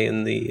stay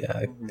in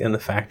the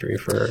factory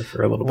for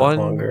a little bit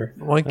longer.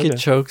 One kid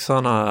chokes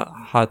on a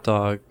hot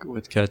dog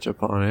with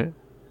ketchup on it.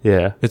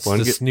 Yeah. It's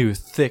this new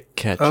thick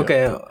ketchup.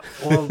 Okay,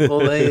 well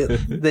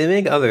they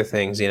make other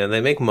things.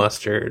 They make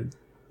mustard,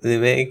 they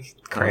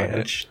make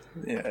cranch,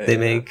 they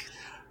make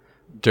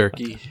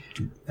Durkee.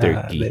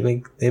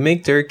 they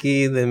make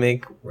turkey, they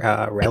make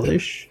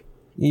relish.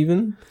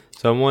 Even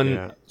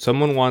someone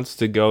wants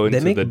to go into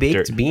they make the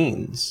baked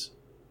beans.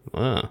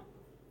 Wow.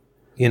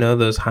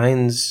 Those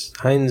Heinz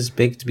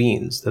baked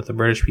beans that the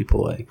British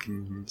people like.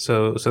 Mm-hmm.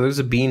 So there's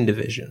a bean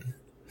division.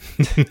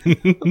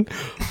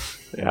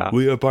 Yeah,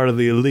 we are part of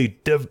the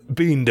elite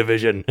bean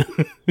division.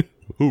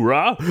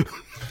 Hoorah!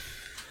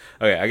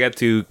 Okay, I got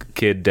 2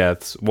 kid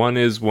deaths. One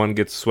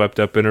gets swept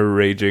up in a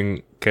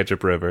raging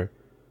ketchup river.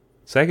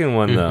 Second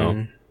one,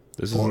 though,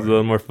 this is a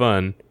little more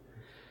fun.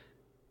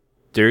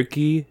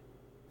 Durkee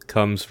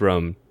comes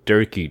from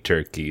Durkee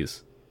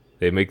turkeys.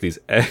 They make these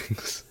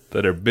eggs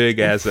that are big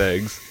ass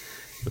eggs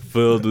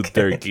filled with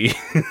turkey.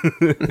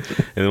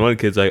 And one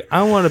kid's like,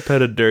 I want to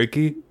pet a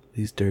turkey.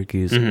 These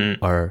turkeys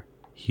are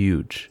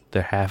huge.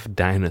 They're half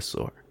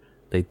dinosaur.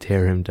 They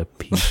tear him to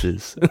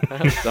pieces.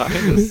 half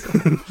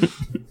dinosaur.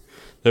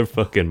 They're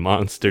fucking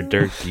monster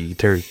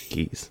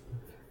turkeys.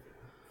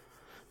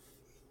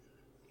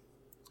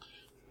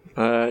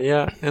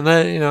 Yeah, and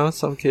then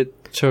some kid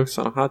chokes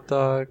on a hot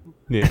dog.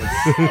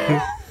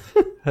 Yeah.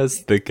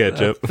 Has the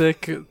ketchup,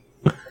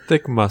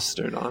 thick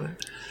mustard on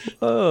it.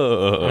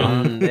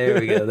 Oh, there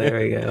we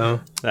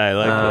go. I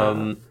like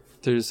that.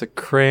 There's a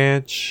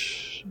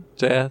cranch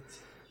death.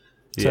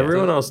 So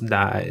everyone else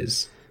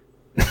dies.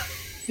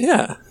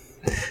 Yeah.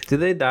 Do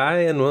they die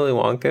in Willy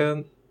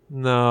Wonka?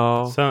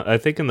 No. I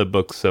think in the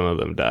book some of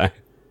them die.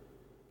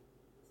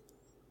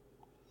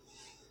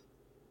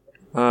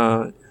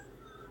 Well,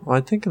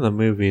 I think in the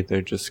movie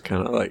they're just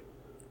kind of like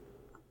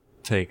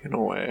taken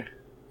away.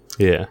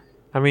 Yeah.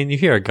 I mean, you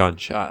hear a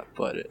gunshot,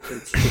 but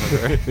it's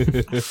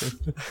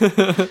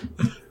never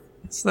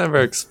it's never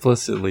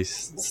explicitly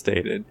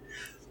stated.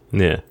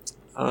 Yeah.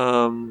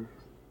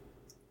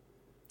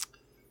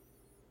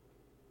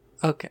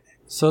 Okay.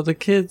 So the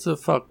kid's a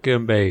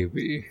fucking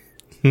baby.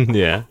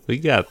 Yeah, we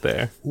got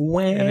there.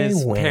 And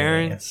his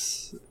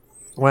parents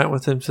went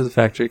with him to the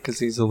factory because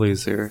he's a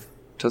loser.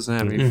 Doesn't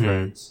have any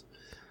friends.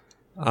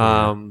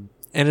 And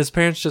his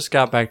parents just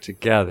got back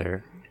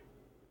together.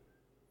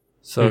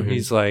 So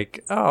he's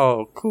like,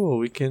 oh, cool,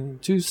 we can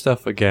do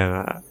stuff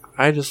again.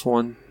 I just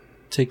won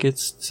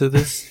tickets to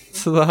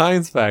the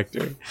Heinz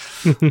factory.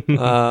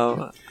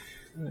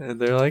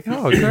 And they're like,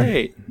 oh,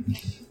 great.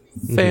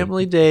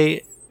 Family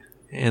date.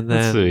 And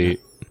then Sweet.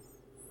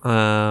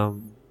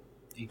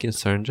 he gets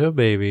turned into a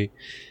baby.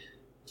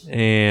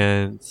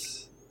 And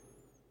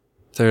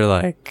they're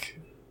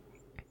like,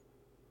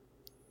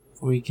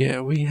 we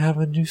have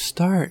a new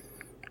start.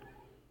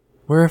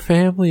 We're a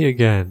family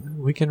again.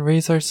 We can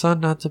raise our son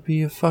not to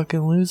be a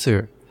fucking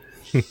loser.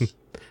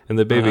 And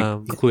the baby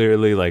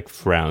clearly like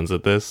frowns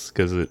at this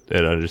because it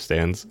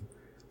understands.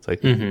 It's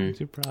like, what's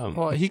your problem?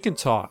 Well, he can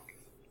talk.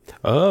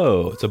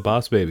 Oh, it's a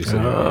boss baby. So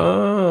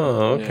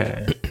Oh,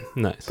 okay.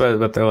 nice.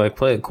 But they're like,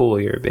 play it cool,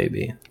 you're a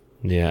baby.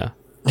 Yeah.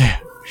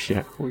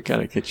 Yeah, we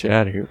gotta get you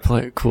out of here.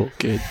 Play it cool,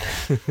 kid.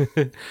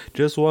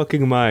 Just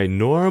walking my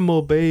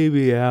normal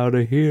baby out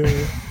of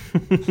here.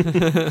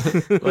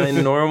 My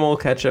normal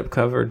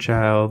ketchup-covered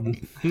child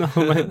No,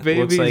 my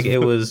baby looks like it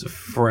was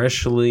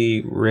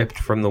freshly ripped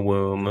from the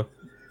womb.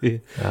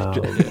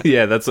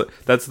 Yeah,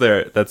 that's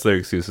their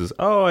excuses.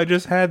 Oh, I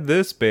just had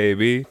this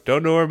baby.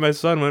 Don't know where my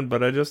son went,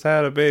 but I just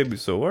had a baby,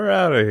 so we're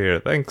out of here.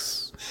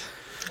 Thanks.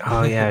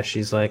 Oh yeah,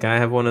 she's like, I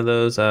have one of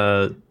those.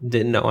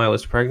 Didn't know I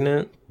was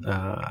pregnant.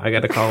 I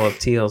got to call up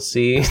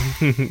TLC.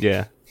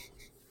 Yeah.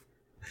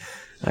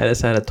 I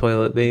just had a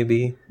toilet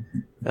baby,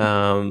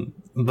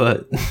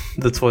 but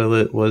the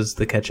toilet was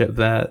the ketchup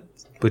vat,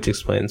 which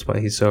explains why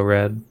he's so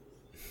red.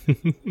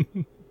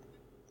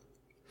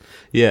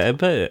 Yeah, I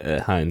bet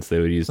at Heinz they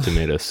would use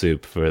tomato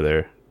soup for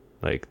their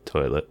like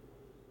toilet.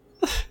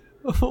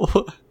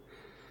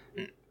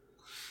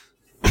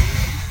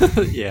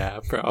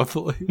 Yeah,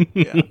 probably.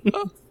 Yeah.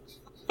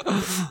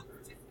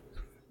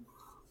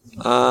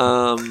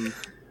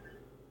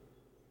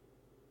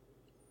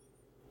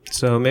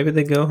 So maybe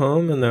they go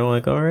home and they're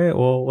like, all right,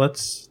 well,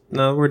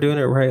 now we're doing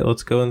it right.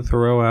 Let's go and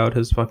throw out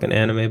his fucking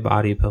anime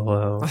body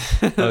pillow.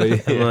 Oh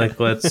yeah. And like,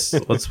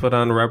 let's put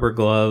on rubber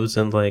gloves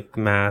and like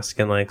mask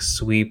and like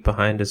sweep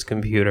behind his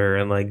computer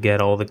and like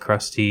get all the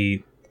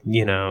crusty,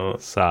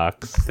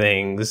 Socks.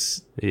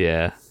 things,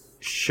 Yeah.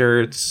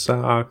 shirts,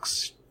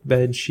 socks,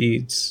 bed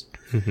sheets,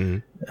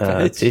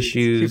 Mm-hmm.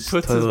 tissues, he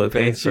puts toilet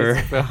his paper, bed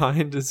sheets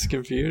behind his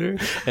computer.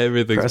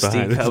 Everything's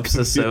crusty behind cups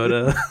of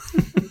soda,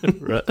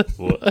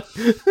 What?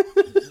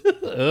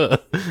 Ugh.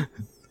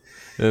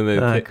 And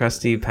they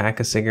crusty pack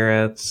of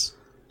cigarettes.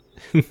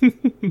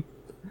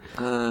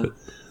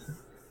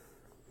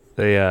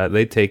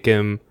 they take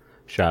him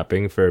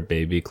shopping for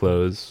baby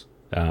clothes,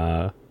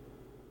 and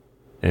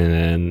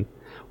then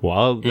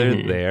while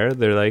they're there,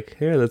 they're like,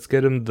 "Here, let's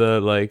get him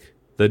the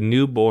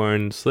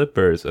newborn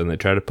slippers," and they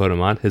try to put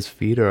him on. His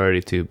feet are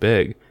already too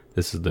big.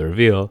 This is the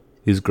reveal.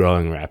 He's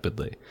growing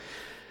rapidly,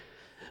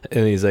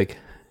 and he's like,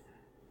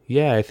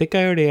 "Yeah, I think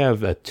I already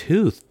have a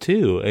tooth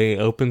too." And he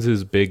opens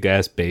his big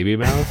ass baby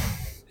mouth.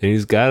 And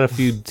he's got a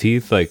few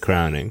teeth like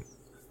crowning.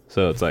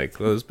 So it's like,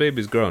 well, this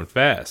baby's growing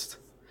fast.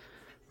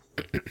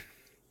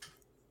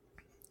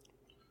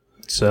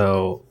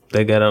 So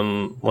they get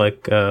him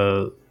like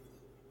a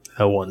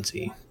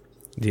onesie,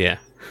 Yeah.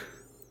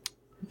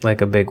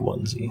 like a big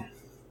onesie.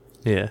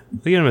 Yeah.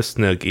 We get him a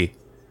Snuggie.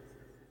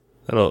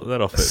 That'll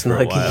fit for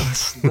a Snuggie. while.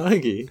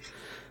 Snuggie.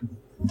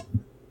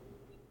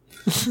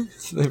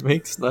 They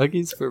make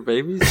Snuggies for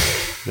babies?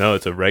 No,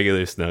 it's a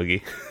regular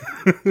Snuggie.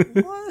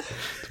 What?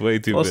 It's way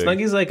too Well, big.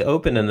 Snuggie's like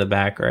open in the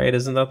back, right?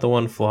 Isn't that the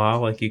one flaw?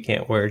 Like you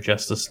can't wear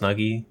just a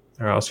Snuggie,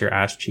 or else your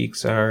ass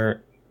cheeks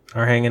are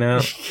hanging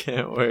out.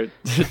 Can't wear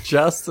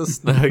just a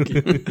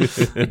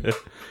Snuggie.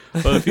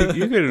 Well,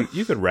 if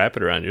you could wrap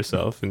it around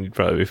yourself and you'd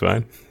probably be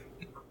fine.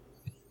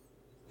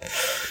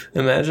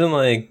 Imagine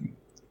like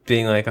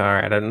being like, all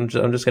right, I'm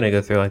just gonna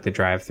go through like the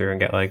drive-through and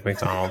get like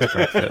McDonald's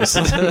breakfast,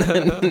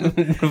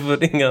 and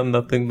putting on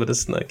nothing but a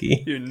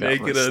Snuggie. You're Got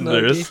naked my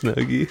under a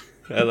Snuggie.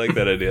 I like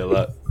that idea a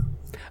lot.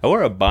 I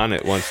wore a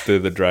bonnet once through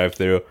the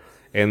drive-thru,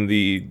 and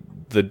the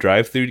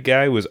drive-thru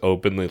guy was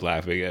openly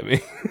laughing at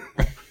me.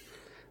 I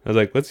was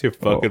like, "What's your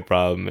fucking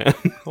problem, man?"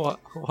 Why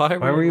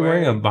were you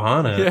wearing a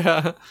bonnet?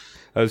 Yeah.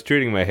 I was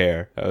treating my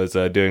hair. I was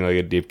doing like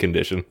a deep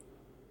condition.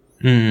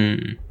 Hmm.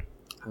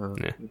 Oh,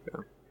 Yeah.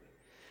 okay.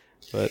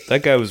 But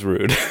that guy was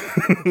rude.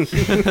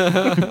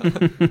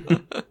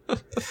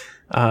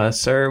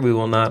 Sir, we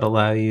will not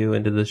allow you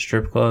into the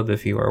strip club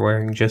if you are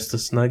wearing just a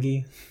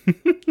Snuggie.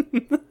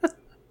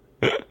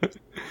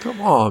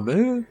 Come on,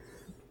 man.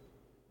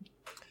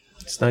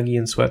 Snuggie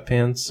and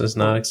sweatpants is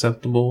not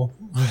acceptable.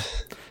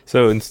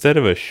 So instead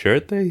of a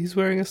shirt, he's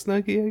wearing a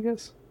Snuggie, I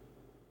guess?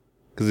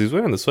 Because he's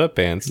wearing the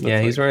sweatpants. Yeah,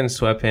 he's wearing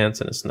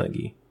sweatpants and a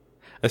Snuggie.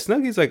 A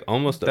Snuggie's like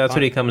almost... That's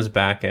what he comes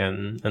back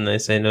in, and they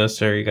say, no,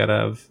 sir, you gotta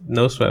have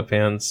no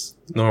sweatpants,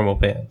 normal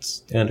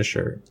pants, and a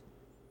shirt.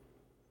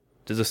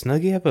 Does a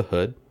Snuggie have a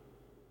hood?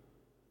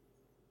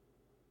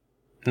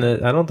 No,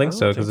 I don't think I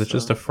so, don't because think it's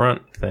just so. a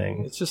front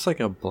thing. It's just like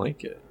a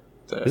blanket.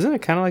 Isn't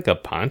it kind of like a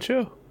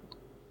poncho?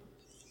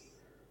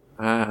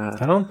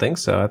 I don't think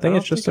so. I think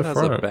it's just a it has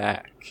front. a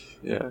back.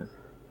 Yeah.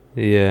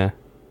 Yeah.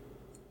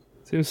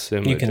 Seems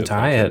similar. You can to a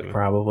tie poncho it, to me.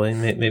 probably.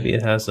 Maybe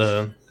it has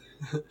a...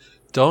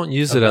 Don't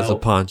use it as a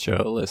belt.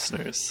 poncho,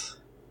 listeners.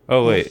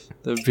 Oh, wait.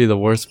 That would be the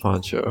worst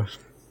poncho.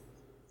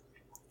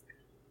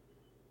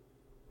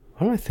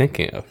 What am I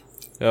thinking of?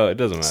 Oh, it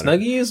doesn't matter.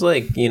 Snuggie is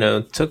like,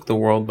 took the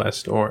world by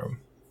storm.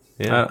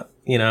 Yeah.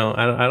 I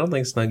don't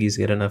think Snuggies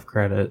get enough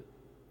credit,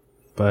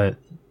 but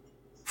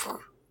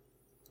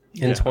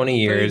in Yeah, 20 they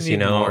years, need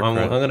more I'm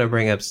credit. going to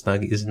bring up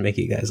Snuggies and make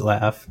you guys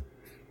laugh.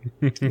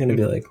 I'm going to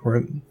be like,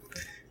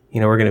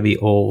 we're going to be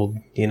old,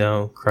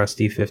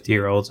 crusty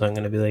 50-year-olds. I'm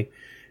going to be like,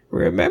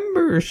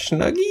 remember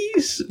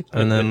Snuggies?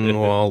 And then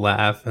we'll all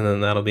laugh, and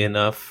then that'll be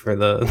enough for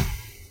the...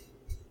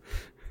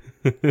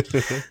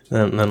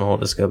 then we'll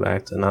just go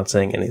back to not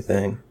saying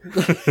anything.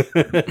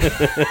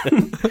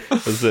 We'll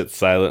sit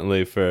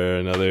silently for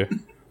another,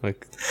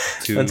 like,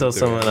 2 Until 3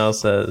 someone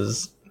else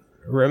says,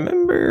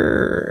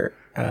 remember...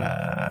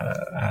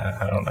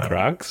 I don't know.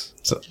 Crocs?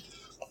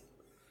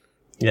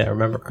 Yeah,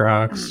 remember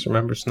Crocs,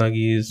 remember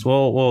Snuggies.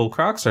 Well,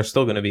 Crocs are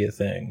still going to be a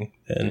thing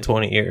in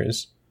 20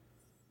 years.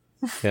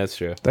 Yeah, that's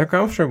true. They're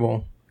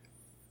comfortable.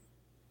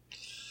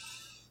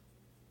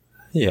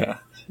 Yeah.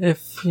 If,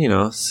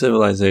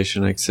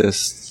 civilization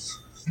exists,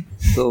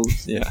 they'll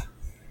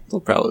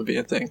probably be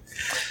a thing.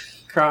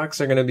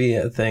 Crocs are going to be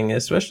a thing,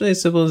 especially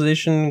as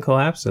civilization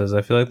collapses.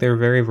 I feel like they're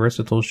very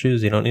versatile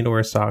shoes. You don't need to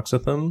wear socks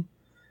with them.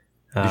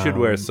 You should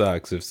wear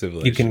socks if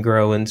civilization. You can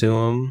grow into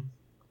them.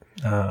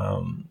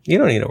 You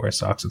don't need to wear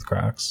socks with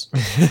Crocs.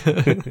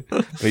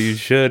 But you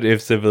should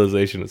if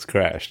civilization has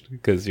crashed,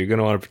 because you're going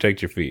to want to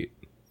protect your feet.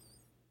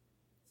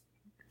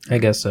 I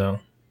guess so.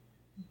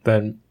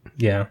 But,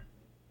 yeah.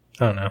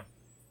 I don't know.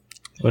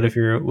 What if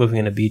you're living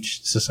in a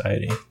beach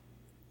society?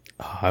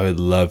 Oh, I would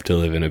love to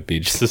live in a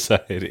beach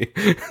society.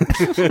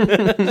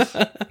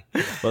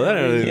 Well, that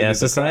don't Yeah,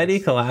 society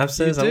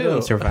collapses. I'm do.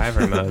 going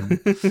survivor mode.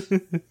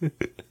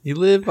 You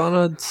live on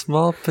a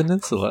small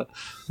peninsula.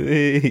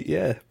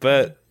 Yeah,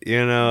 but,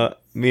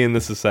 me and the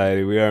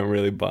society, we aren't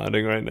really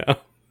bonding right now.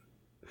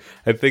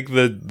 I think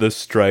the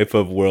strife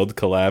of world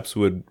collapse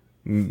would,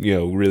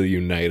 really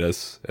unite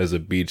us as a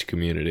beach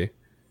community.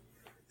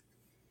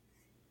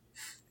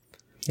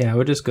 Yeah, I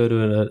would just go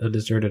to a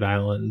deserted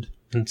island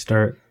and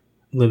start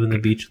living the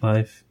beach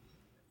life.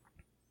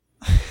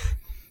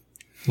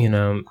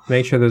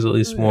 Make sure there's at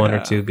least one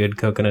or two good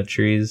coconut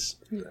trees.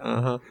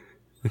 Uh-huh.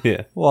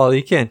 Yeah. Well,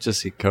 you can't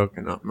just eat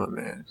coconut, my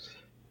man. You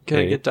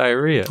gotta get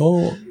diarrhea.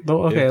 Oh,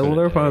 okay. Well,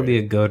 there'll probably be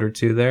diarrhea. a goat or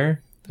two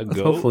there. A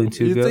goat? Hopefully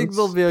two You goats. think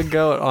there'll be a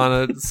goat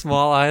on a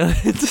small island?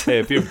 Hey,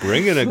 if you're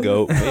bringing a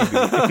goat,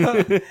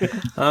 maybe.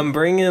 I'm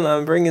bringing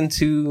one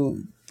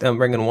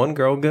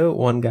girl goat,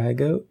 one guy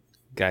goat,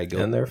 Guy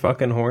goat. and they're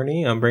fucking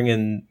horny. I'm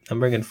bringing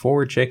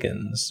 4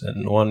 chickens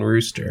and 1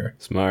 rooster,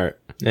 Smart.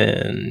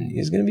 and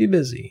he's gonna be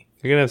busy.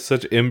 You're going to have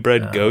such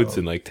inbred goats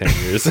in like 10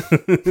 years.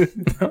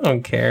 I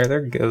don't care.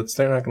 They're goats.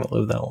 They're not gonna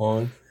live that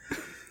long.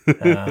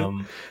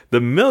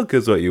 The milk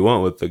is what you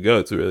want with the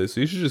goats, really.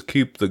 So you should just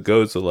keep the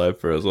goats alive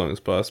for as long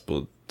as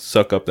possible.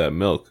 Suck up that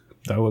milk.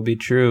 That would be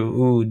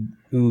true.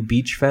 Ooh,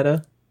 beach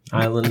feta,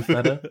 island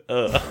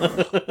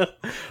feta.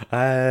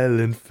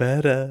 Island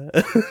feta.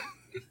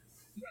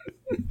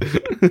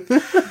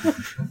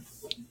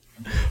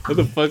 What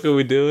the fuck are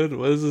we doing?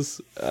 What is this?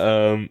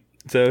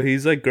 So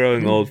he's like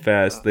growing old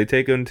fast. They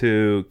take him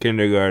to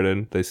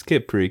kindergarten. They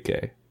skip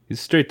pre-K. He's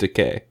straight to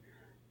K.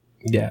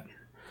 Yeah.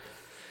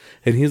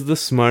 And he's the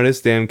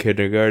smartest damn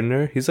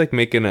kindergartner. He's like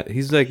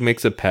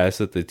makes a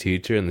pass at the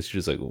teacher, and the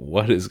teacher's like,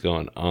 "What is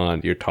going on?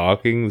 You're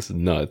talking? This is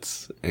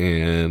nuts."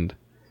 And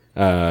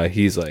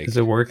he's like, Is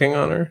it working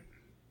on her?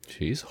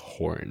 "She's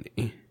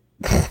horny."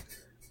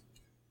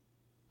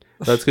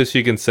 That's because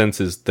she can sense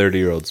his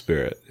 30-year-old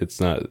spirit.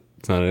 It's not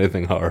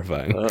anything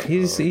horrifying. But he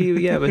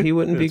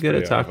wouldn't be It's good at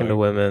pretty talking to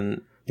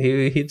women.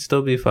 He'd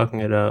still be fucking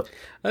it up.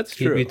 That's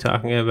He'd true. be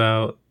talking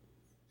about,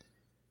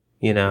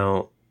 I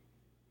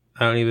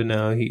don't even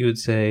know. He would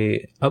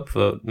say,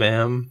 "Upvote,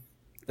 ma'am."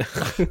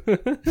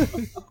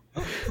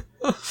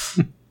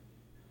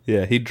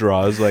 Yeah, he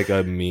draws like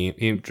a meme.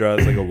 He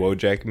draws like a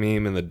Wojak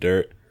meme in the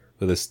dirt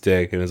with a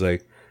stick, and is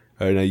like,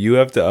 "All right, now you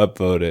have to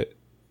upvote it."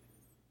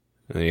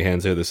 And then he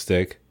hands her the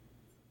stick.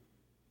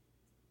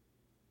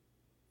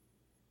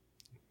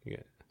 Yeah.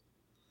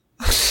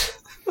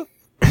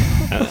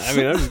 I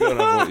mean, I'm just going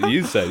on what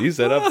you said. You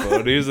said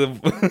upvote. Here's a.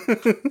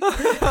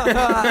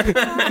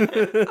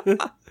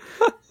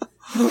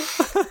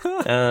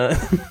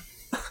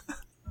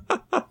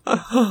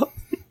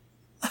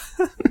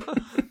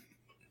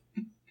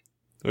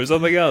 Or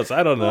something else.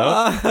 I don't know.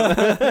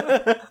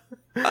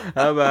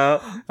 How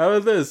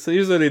about this?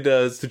 Here's what he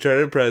does to try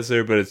to impress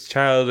her, but it's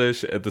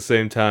childish at the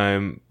same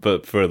time,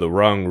 but for the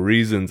wrong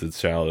reasons it's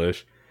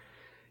childish.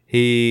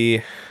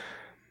 He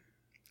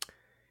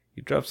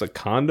drops a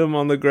condom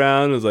on the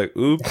ground and is like,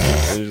 "Oops."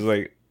 And she's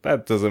like,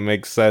 "That doesn't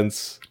make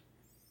sense."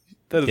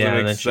 That doesn't Yeah, make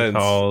and then sense. she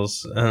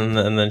calls, and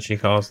then she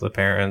calls the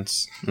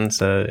parents and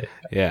said,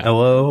 Yeah.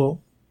 "Hello,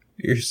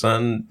 your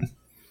son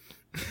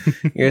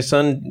has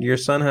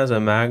a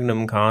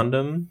Magnum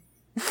condom."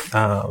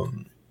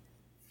 And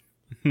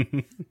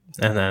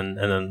then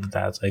the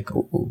dad's like,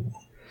 "Ooh."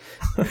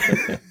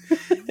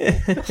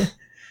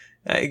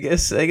 I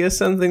guess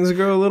some things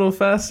grow a little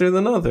faster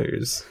than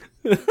others.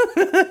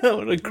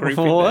 What a creepy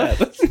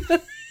dad.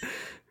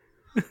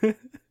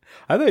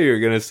 I thought you were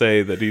going to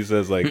say that he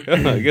says, like,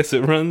 "Oh, I guess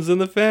it runs in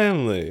the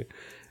family."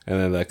 And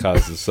then that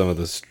causes some of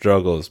the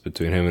struggles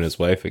between him and his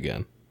wife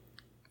again.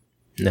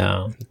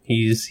 No,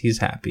 he's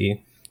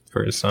happy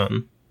for his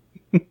son.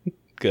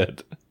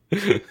 Good.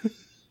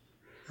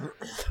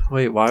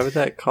 Wait, why would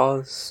that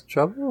cause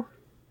trouble?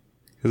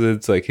 Because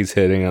it's like he's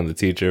hitting on the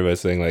teacher by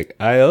saying like,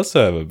 I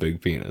also have a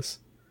big penis.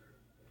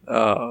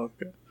 Oh,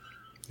 okay.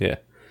 Yeah.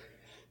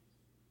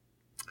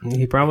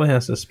 He probably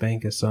has to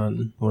spank his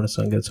son when his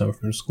son gets home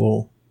from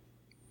school.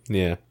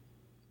 Yeah.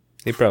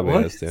 He probably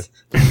What? has to.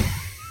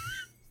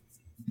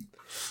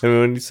 I mean,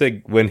 when you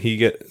say when he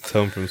gets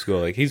home from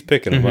school, like he's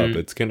picking him up.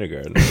 It's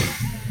kindergarten.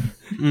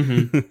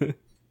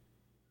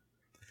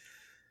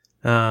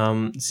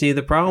 See,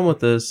 the problem with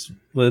this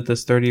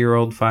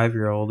 30-year-old,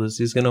 5-year-old is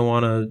he's gonna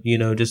want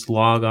to, just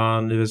log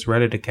on to his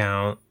Reddit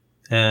account,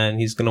 and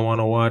he's gonna want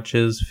to watch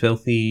his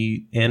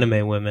filthy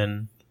anime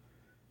women,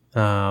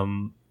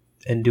 and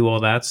do all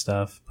that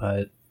stuff.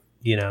 But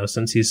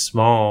since he's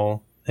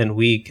small and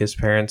weak, his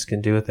parents can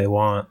do what they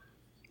want.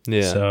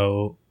 Yeah.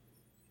 So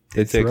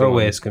they take throw him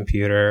away on. his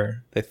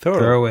computer. They throw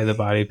Throw away the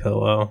body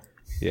pillow.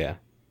 Yeah.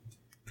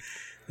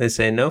 They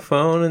say no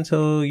phone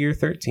until you're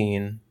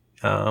 13.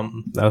 That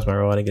was my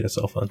rule. I didn't get a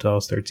cell phone until I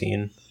was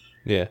 13.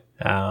 Yeah.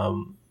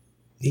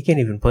 He can't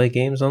even play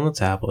games on the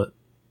tablet.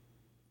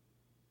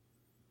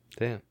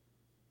 Damn.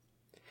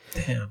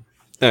 Damn.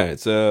 All right,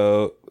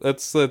 so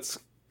let's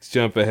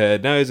jump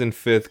ahead. Now he's in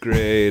 5th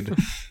grade.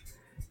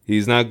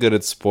 He's not good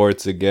at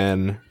sports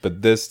again,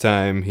 but this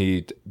time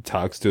he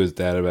talks to his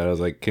dad about it. I was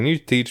like, can you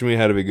teach me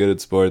how to be good at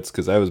sports?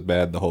 Because I was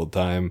bad the whole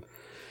time.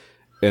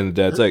 And the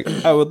dad's like,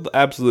 I would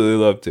absolutely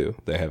love to.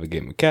 They have a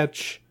game of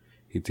catch.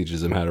 He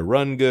teaches him how to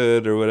run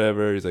good or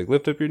whatever. He's like,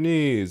 lift up your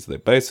knees. They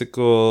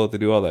bicycle. They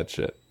do all that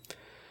shit.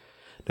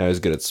 Now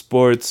he's good at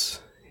sports.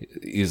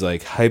 He's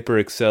like hyper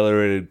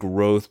accelerated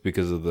growth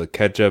because of the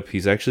ketchup.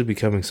 He's actually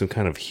becoming some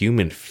kind of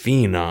human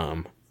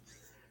phenom.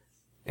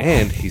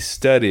 And he's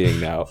studying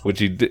now, which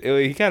he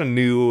kind of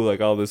knew, like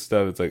all this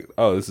stuff. It's like,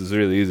 oh, this is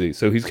really easy.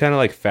 So he's kind of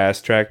like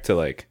fast tracked to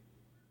like,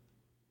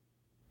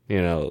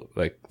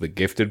 like the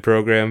gifted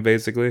program,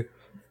 basically.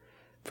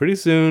 Pretty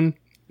soon,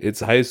 it's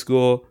high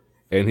school,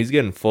 and he's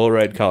getting full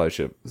ride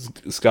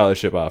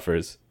scholarship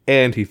offers,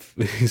 and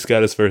he's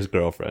got his first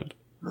girlfriend.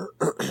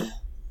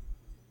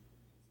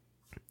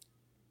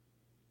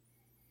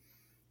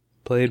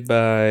 Played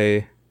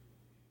by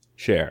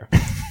Cher.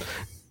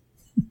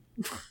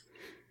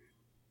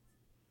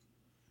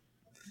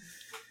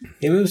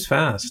 He moves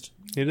fast.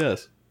 He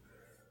does.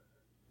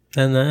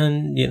 And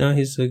then,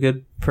 he's a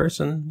good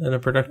person and a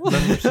productive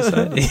member of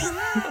society.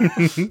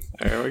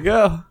 There we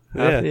go.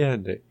 Yeah. Happy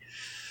ending.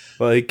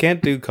 Well, he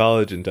can't do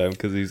college in time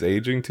because he's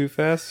aging too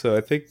fast. So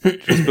I think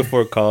just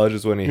before college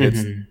is when he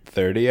hits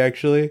 30,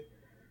 actually.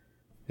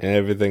 And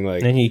everything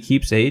like... And he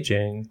keeps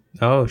aging.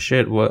 Oh,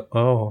 shit. What?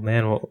 Oh,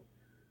 man.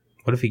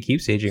 What if he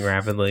keeps aging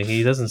rapidly?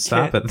 He doesn't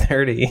stop at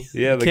 30.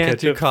 Yeah, the Can't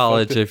do ketchup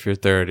college fucking- if you're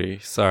 30.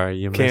 Sorry,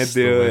 you Can't missed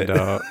do the it.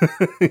 window.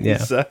 Yeah.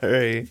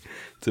 Sorry.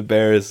 It's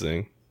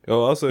embarrassing.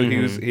 Oh, also,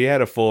 he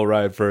had a full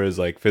ride for his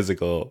like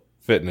physical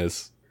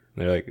fitness.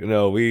 And they're like,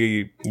 no,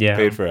 we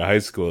paid for a high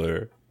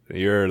schooler.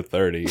 You're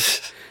 30.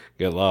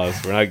 Get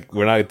lost.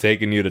 We're not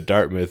taking you to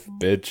Dartmouth,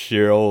 bitch.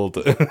 You're old.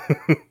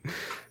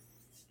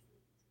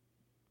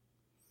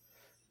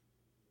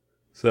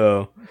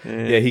 So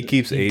yeah, he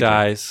keeps He aging.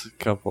 dies a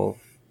couple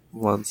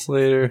months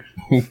later.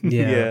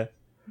 Yeah.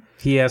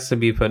 He has to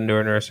be put into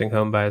a nursing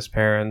home by his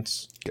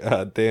parents.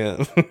 God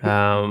damn.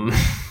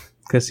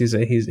 Because he's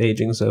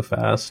aging so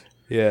fast.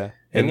 Yeah.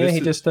 And this he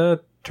is- just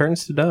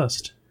turns to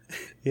dust.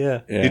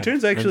 Yeah. Yeah. He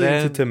turns actually And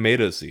then- into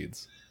tomato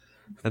seeds.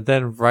 And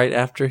then right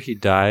after he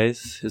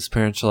dies, his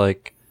parents are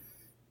like,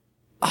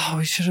 "Oh,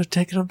 we should have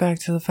taken him back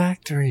to the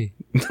factory."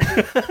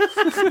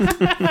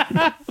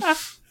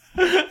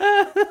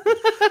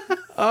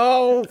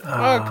 Oh,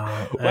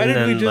 fuck. Why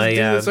didn't we just do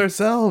this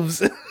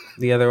ourselves?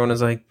 The other one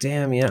is like,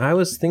 damn, yeah, I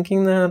was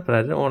thinking that, but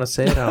I didn't want to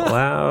say it out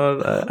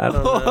loud. I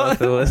don't know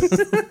if it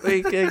was...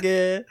 We can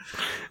get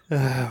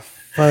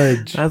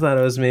Fudge. I thought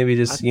it was maybe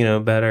just,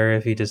 better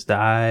if he just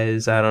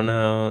dies. I don't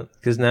know.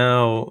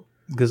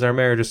 Because our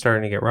marriage is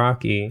starting to get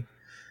rocky.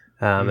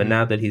 And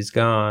now that he's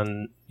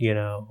gone,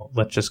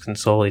 let's just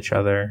console each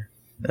other.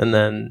 And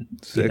then,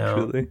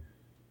 Sexually.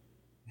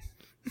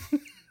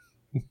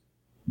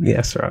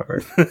 Yes,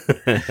 Robert.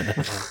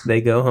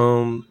 They go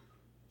home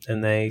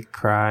and they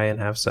cry and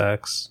have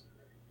sex.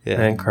 Yeah.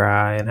 And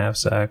cry and have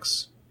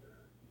sex.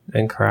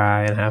 And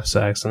cry and have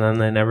sex. And then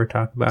they never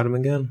talk about him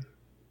again.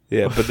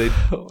 Yeah, but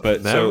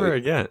never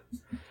again.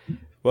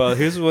 Well,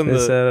 here's when They the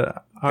said,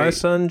 our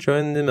son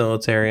joined the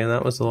military, and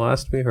that was the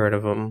last we heard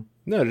of him.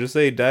 no, just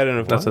say he died in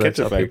a That's what I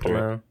ketchup tell people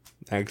factory now.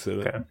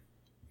 accident. Okay.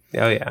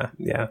 Oh,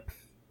 yeah.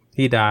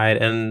 He died,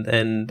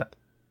 and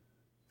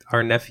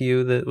our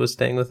nephew that was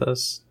staying with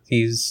us,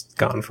 he's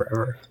gone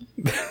forever.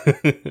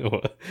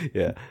 Well,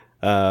 yeah.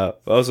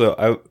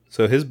 Also,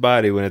 so his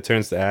body, when it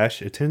turns to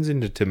ash, it turns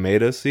into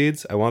tomato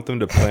seeds. I want them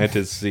to plant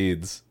his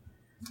seeds.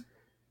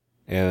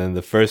 And then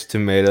the first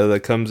tomato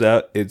that comes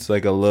out, it's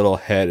like a little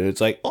head. And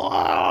it's like,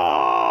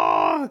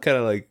 oh, kind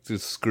of like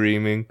just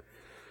screaming.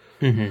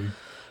 Mm-hmm.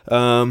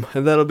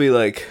 And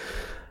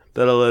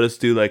that'll let us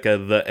do like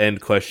the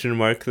end question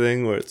mark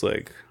thing where it's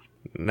like,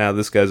 now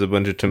this guy's a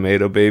bunch of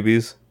tomato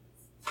babies.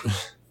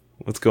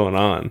 What's going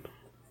on?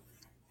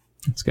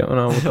 What's going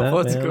on with that?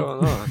 What's man?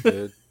 going on,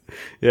 dude?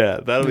 Yeah,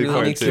 that'll be Really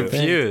part I'm two.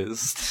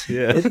 confused.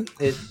 Yeah.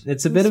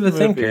 It's a bit of a This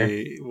thinker.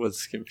 movie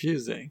was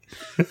confusing.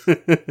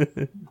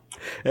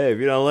 Hey, if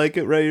you don't like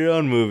it, write your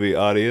own movie,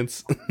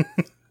 audience.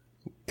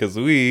 Because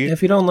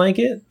If you don't like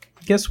it,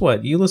 guess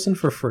what? You listen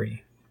for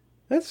free.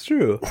 that's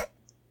true.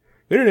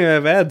 We don't even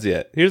have ads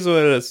yet. Here's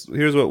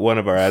what one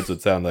of our ads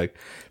would sound like.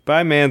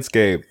 Buy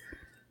Manscaped.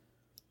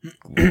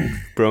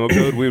 Promo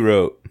code we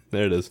wrote.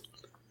 There it is.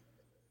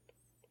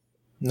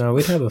 No,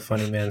 we'd have a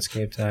funny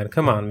Manscaped ad.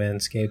 Come on,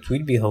 Manscaped.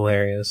 We'd be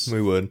hilarious.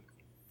 We would.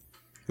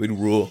 We'd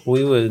rule.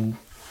 We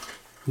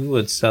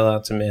would sell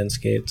out to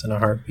Manscaped in a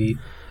heartbeat.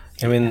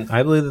 I mean,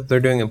 I believe that they're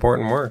doing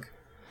important work.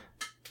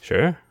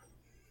 Sure.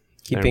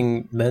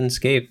 Keeping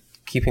Manscaped,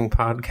 keeping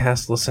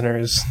podcast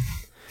listeners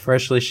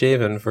freshly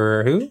shaven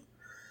for who?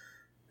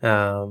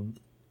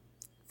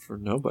 For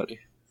nobody.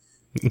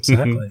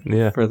 Exactly.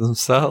 Yeah. For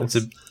themselves.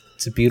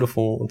 It's a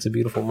beautiful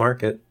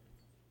market.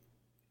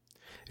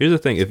 Here's the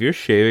thing. If you're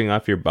shaving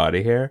off your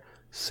body hair,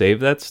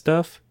 save that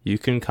stuff. You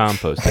can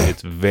compost it.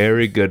 It's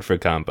very good for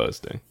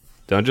composting.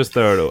 Don't just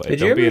throw it away. Did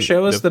Don't you be ever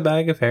show us the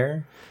bag of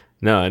hair?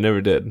 No, I never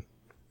did.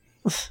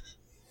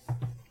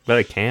 But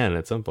I can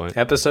at some point.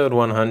 Episode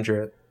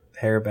 100,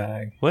 hair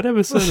bag. What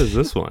episode is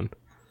this one?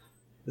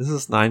 This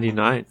is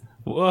 99.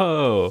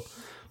 Whoa.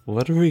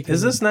 What are we Is gonna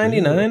this do?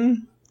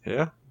 99?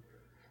 Yeah.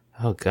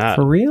 Oh, God.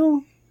 For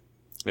real?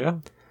 Yeah.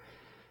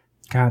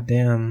 God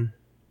damn.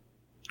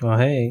 Well,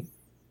 hey.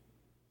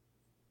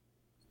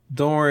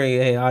 Don't worry,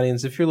 hey,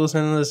 audience, if you're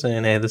listening to this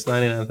and, hey, this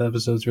 99th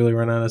episode's really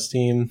run out of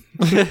steam,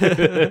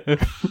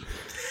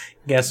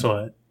 guess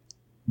what?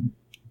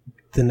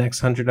 The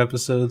next 100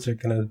 episodes are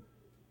going to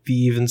be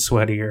even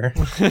sweatier.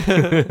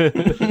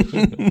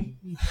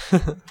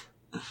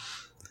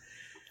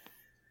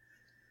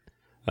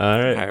 All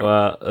right.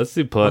 Well, let's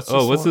see. What's this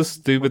What's one? this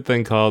stupid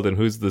thing called, and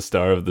who's the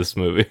star of this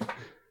movie?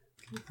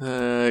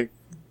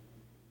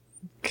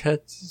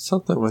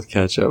 Something with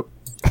ketchup.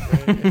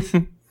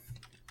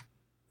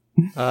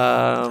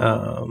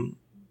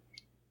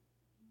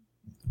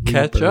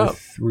 Ketchup. Rebirth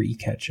 3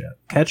 ketchup.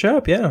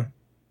 Ketchup, yeah.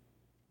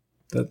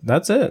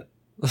 That's it.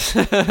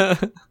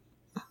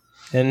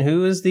 And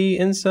who is the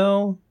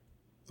incel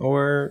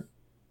or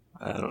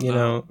I don't You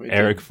know, We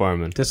Eric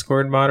Foreman.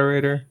 Discord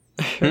moderator?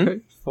 did.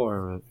 Eric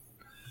Foreman.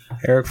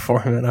 Eric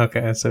Foreman.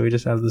 Okay, so we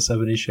just have the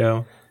 70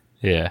 show.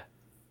 Yeah.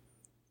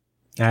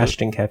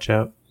 Ashton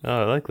Ketchup.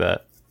 Oh, I like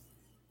that.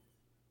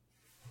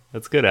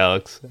 That's good,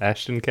 Alex.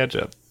 Ashton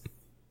Ketchup.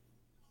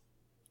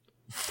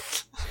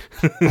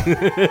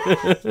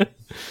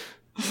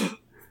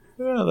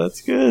 Yeah,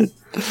 that's good.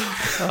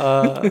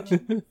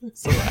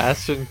 So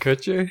Ashton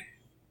Kutcher.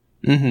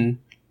 Mm-hmm.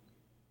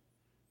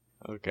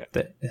 Okay.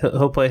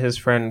 He'll play his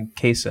friend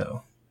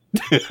Queso.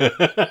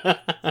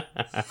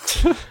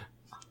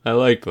 I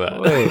like that.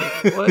 Wait,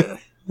 what?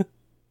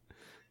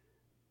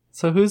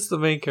 So who's the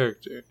main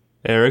character?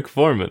 Eric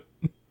Foreman.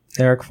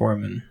 Eric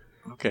Foreman.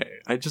 Okay,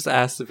 I just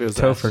asked if it was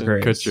Topher Ashton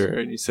Grace. Kutcher,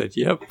 and you said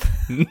yep.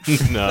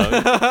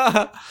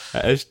 No.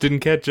 Ashton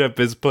Ketchup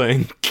is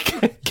playing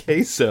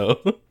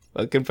Queso.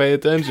 Fucking pay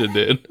attention,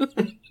 dude.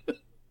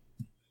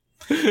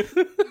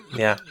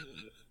 Yeah.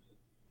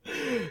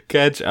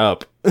 Catch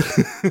up.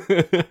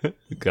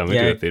 Coming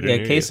to a theater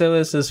near you. Queso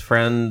is his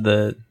friend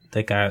that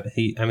got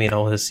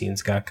all his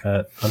scenes got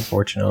cut,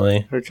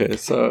 unfortunately. Okay,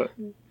 so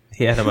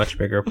He had a much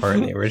bigger part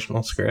in the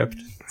original script.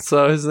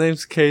 his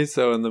name's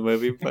Queso in the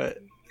movie, but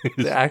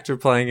the actor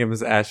playing him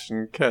is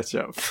Ashton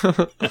Ketchup.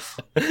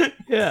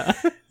 Yeah.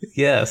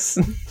 Yes.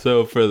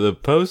 So for the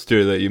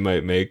poster that you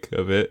might make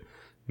of it,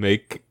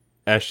 make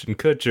Ashton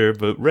Kutcher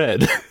but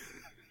red.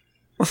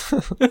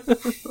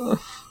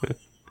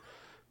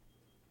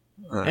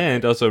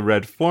 And also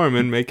Red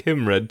Foreman, make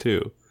him red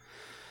too.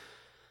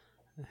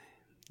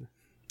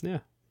 Yeah,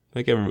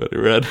 make everybody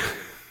red.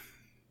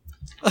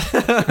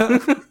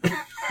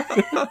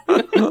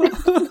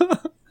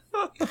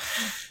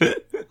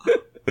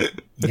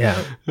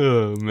 Yeah.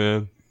 Oh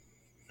man,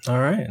 All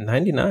right.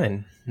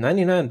 99.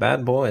 99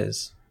 bad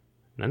boys.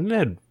 none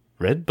had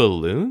red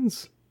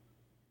balloons.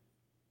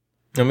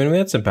 I mean, we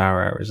had some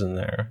power hours in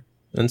there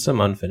and some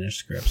unfinished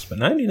scripts, but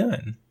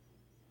 99.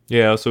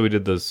 Yeah, also we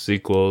did those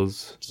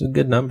sequels It's a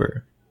good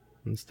number.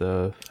 and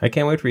stuff. I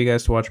can't wait for you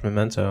guys to watch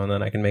Memento, and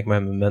then I can make my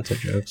Memento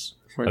jokes.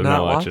 We're I'm not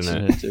not watching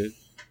watching it. it, dude.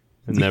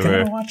 I You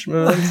never, gotta watch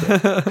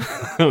Memento.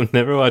 I'm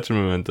never watching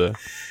Memento.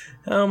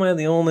 How am I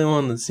the only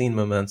one that's seen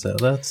Memento?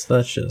 That's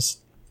just...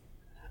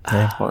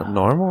 What,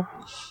 normal?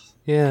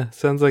 Yeah,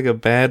 sounds like a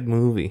bad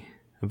movie.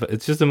 But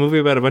it's just a movie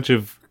about a bunch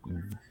of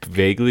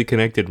vaguely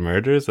connected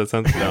murders. That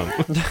sounds dumb.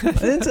 I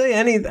didn't say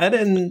any... I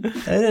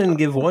didn't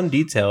give one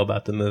detail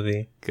about the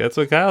movie. That's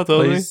what Kyle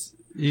told me.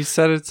 You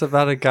said it's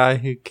about a guy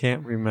who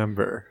can't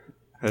remember.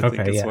 I think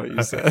Okay, is yeah, what you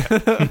okay. said.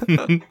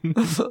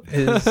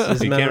 His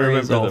You can't memory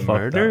is remember all the fucked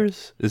up.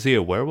 murders? Is he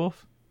a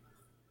werewolf?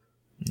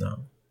 No.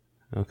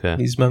 Okay.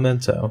 He's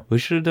Memento. We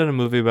should have done a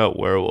movie about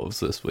werewolves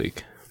this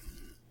week.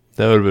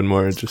 That would have been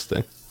more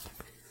interesting.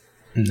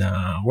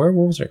 Nah,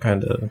 werewolves are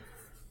kind of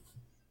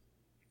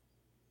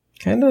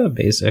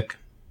basic.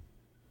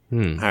 All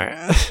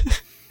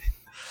right.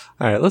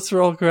 All right, let's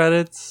roll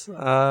credits.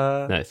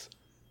 Nice.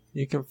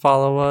 You can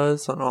follow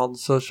us on all the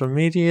social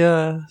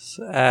medias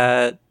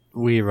at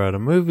We Wrote a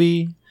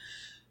Movie.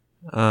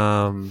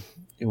 You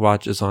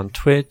watch us on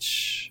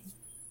Twitch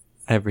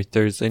every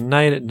Thursday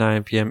night at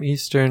 9 p.m.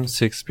 Eastern,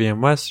 6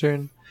 p.m.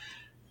 Western.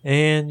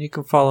 And you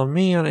can follow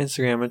me on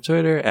Instagram and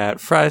Twitter at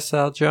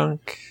FryStyleJunk.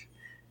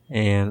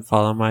 And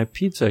follow my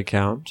pizza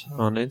account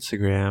on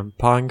Instagram,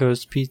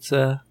 Pongo's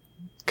Pizza,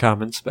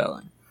 common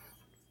spelling.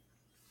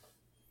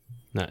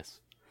 Nice.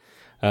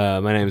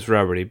 My name is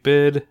Robert E.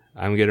 Bid.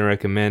 I'm going to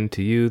recommend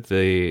to you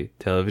the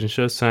television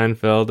show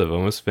Seinfeld. I've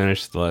almost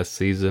finished the last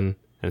season,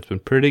 and it's been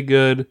pretty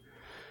good.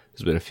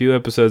 There's been a few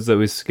episodes that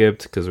we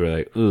skipped because we're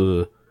like,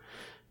 ugh,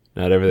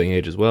 not everything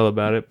ages well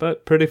about it,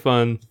 but pretty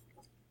fun.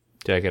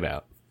 Check it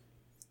out.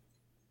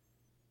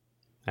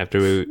 After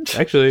we...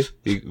 Actually,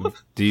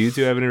 do you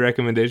two have any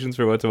recommendations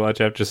for what to watch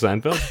after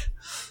Seinfeld?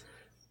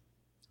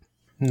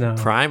 No.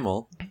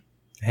 Primal.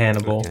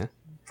 Hannibal. Okay.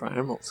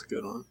 Primal's a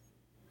good one.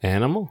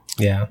 Animal?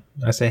 Yeah,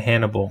 I say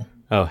Hannibal.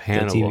 Oh, The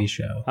Hannibal. TV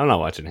show. I'm not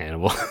watching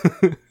Hannibal.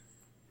 You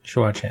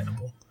should watch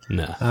Hannibal.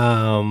 No.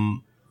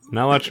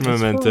 Not watching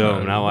It's Memento.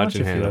 fun. I'm not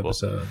watching Watch a few Hannibal.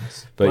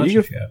 episodes. But Watch you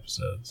a can- few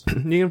episodes.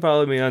 You can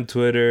follow me on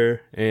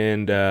Twitter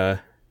and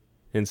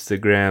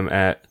Instagram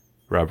at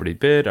Robert E.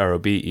 Bid,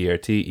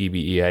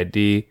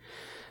 RobertEbertebeid.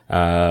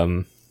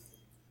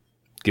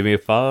 Give me a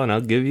follow and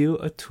I'll give you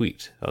a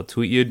tweet. I'll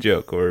tweet you a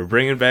joke. We're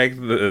bringing back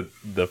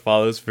the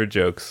follows for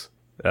jokes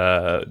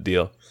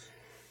deal.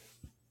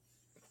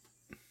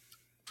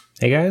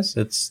 Hey guys,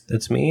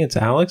 it's me. It's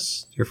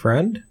Alex, your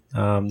friend.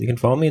 You can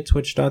follow me at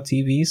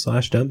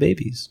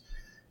twitch.tv/dumbbabies.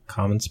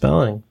 Common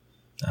spelling.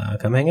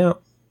 Come hang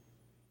out.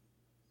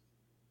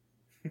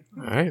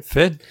 All right,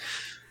 Finn.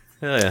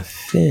 Hell yeah.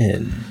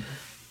 Finn.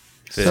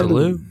 Finn.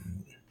 Salute.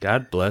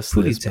 God bless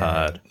Pootie this tag.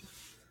 pod.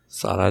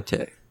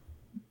 Sarate.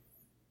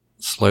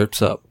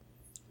 Slurps up.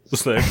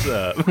 Slurps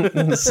up.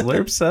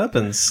 Slurps up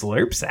and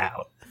slurps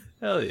out.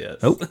 Hell yes.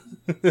 Oh.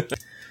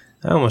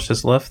 I almost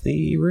just left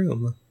the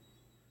room.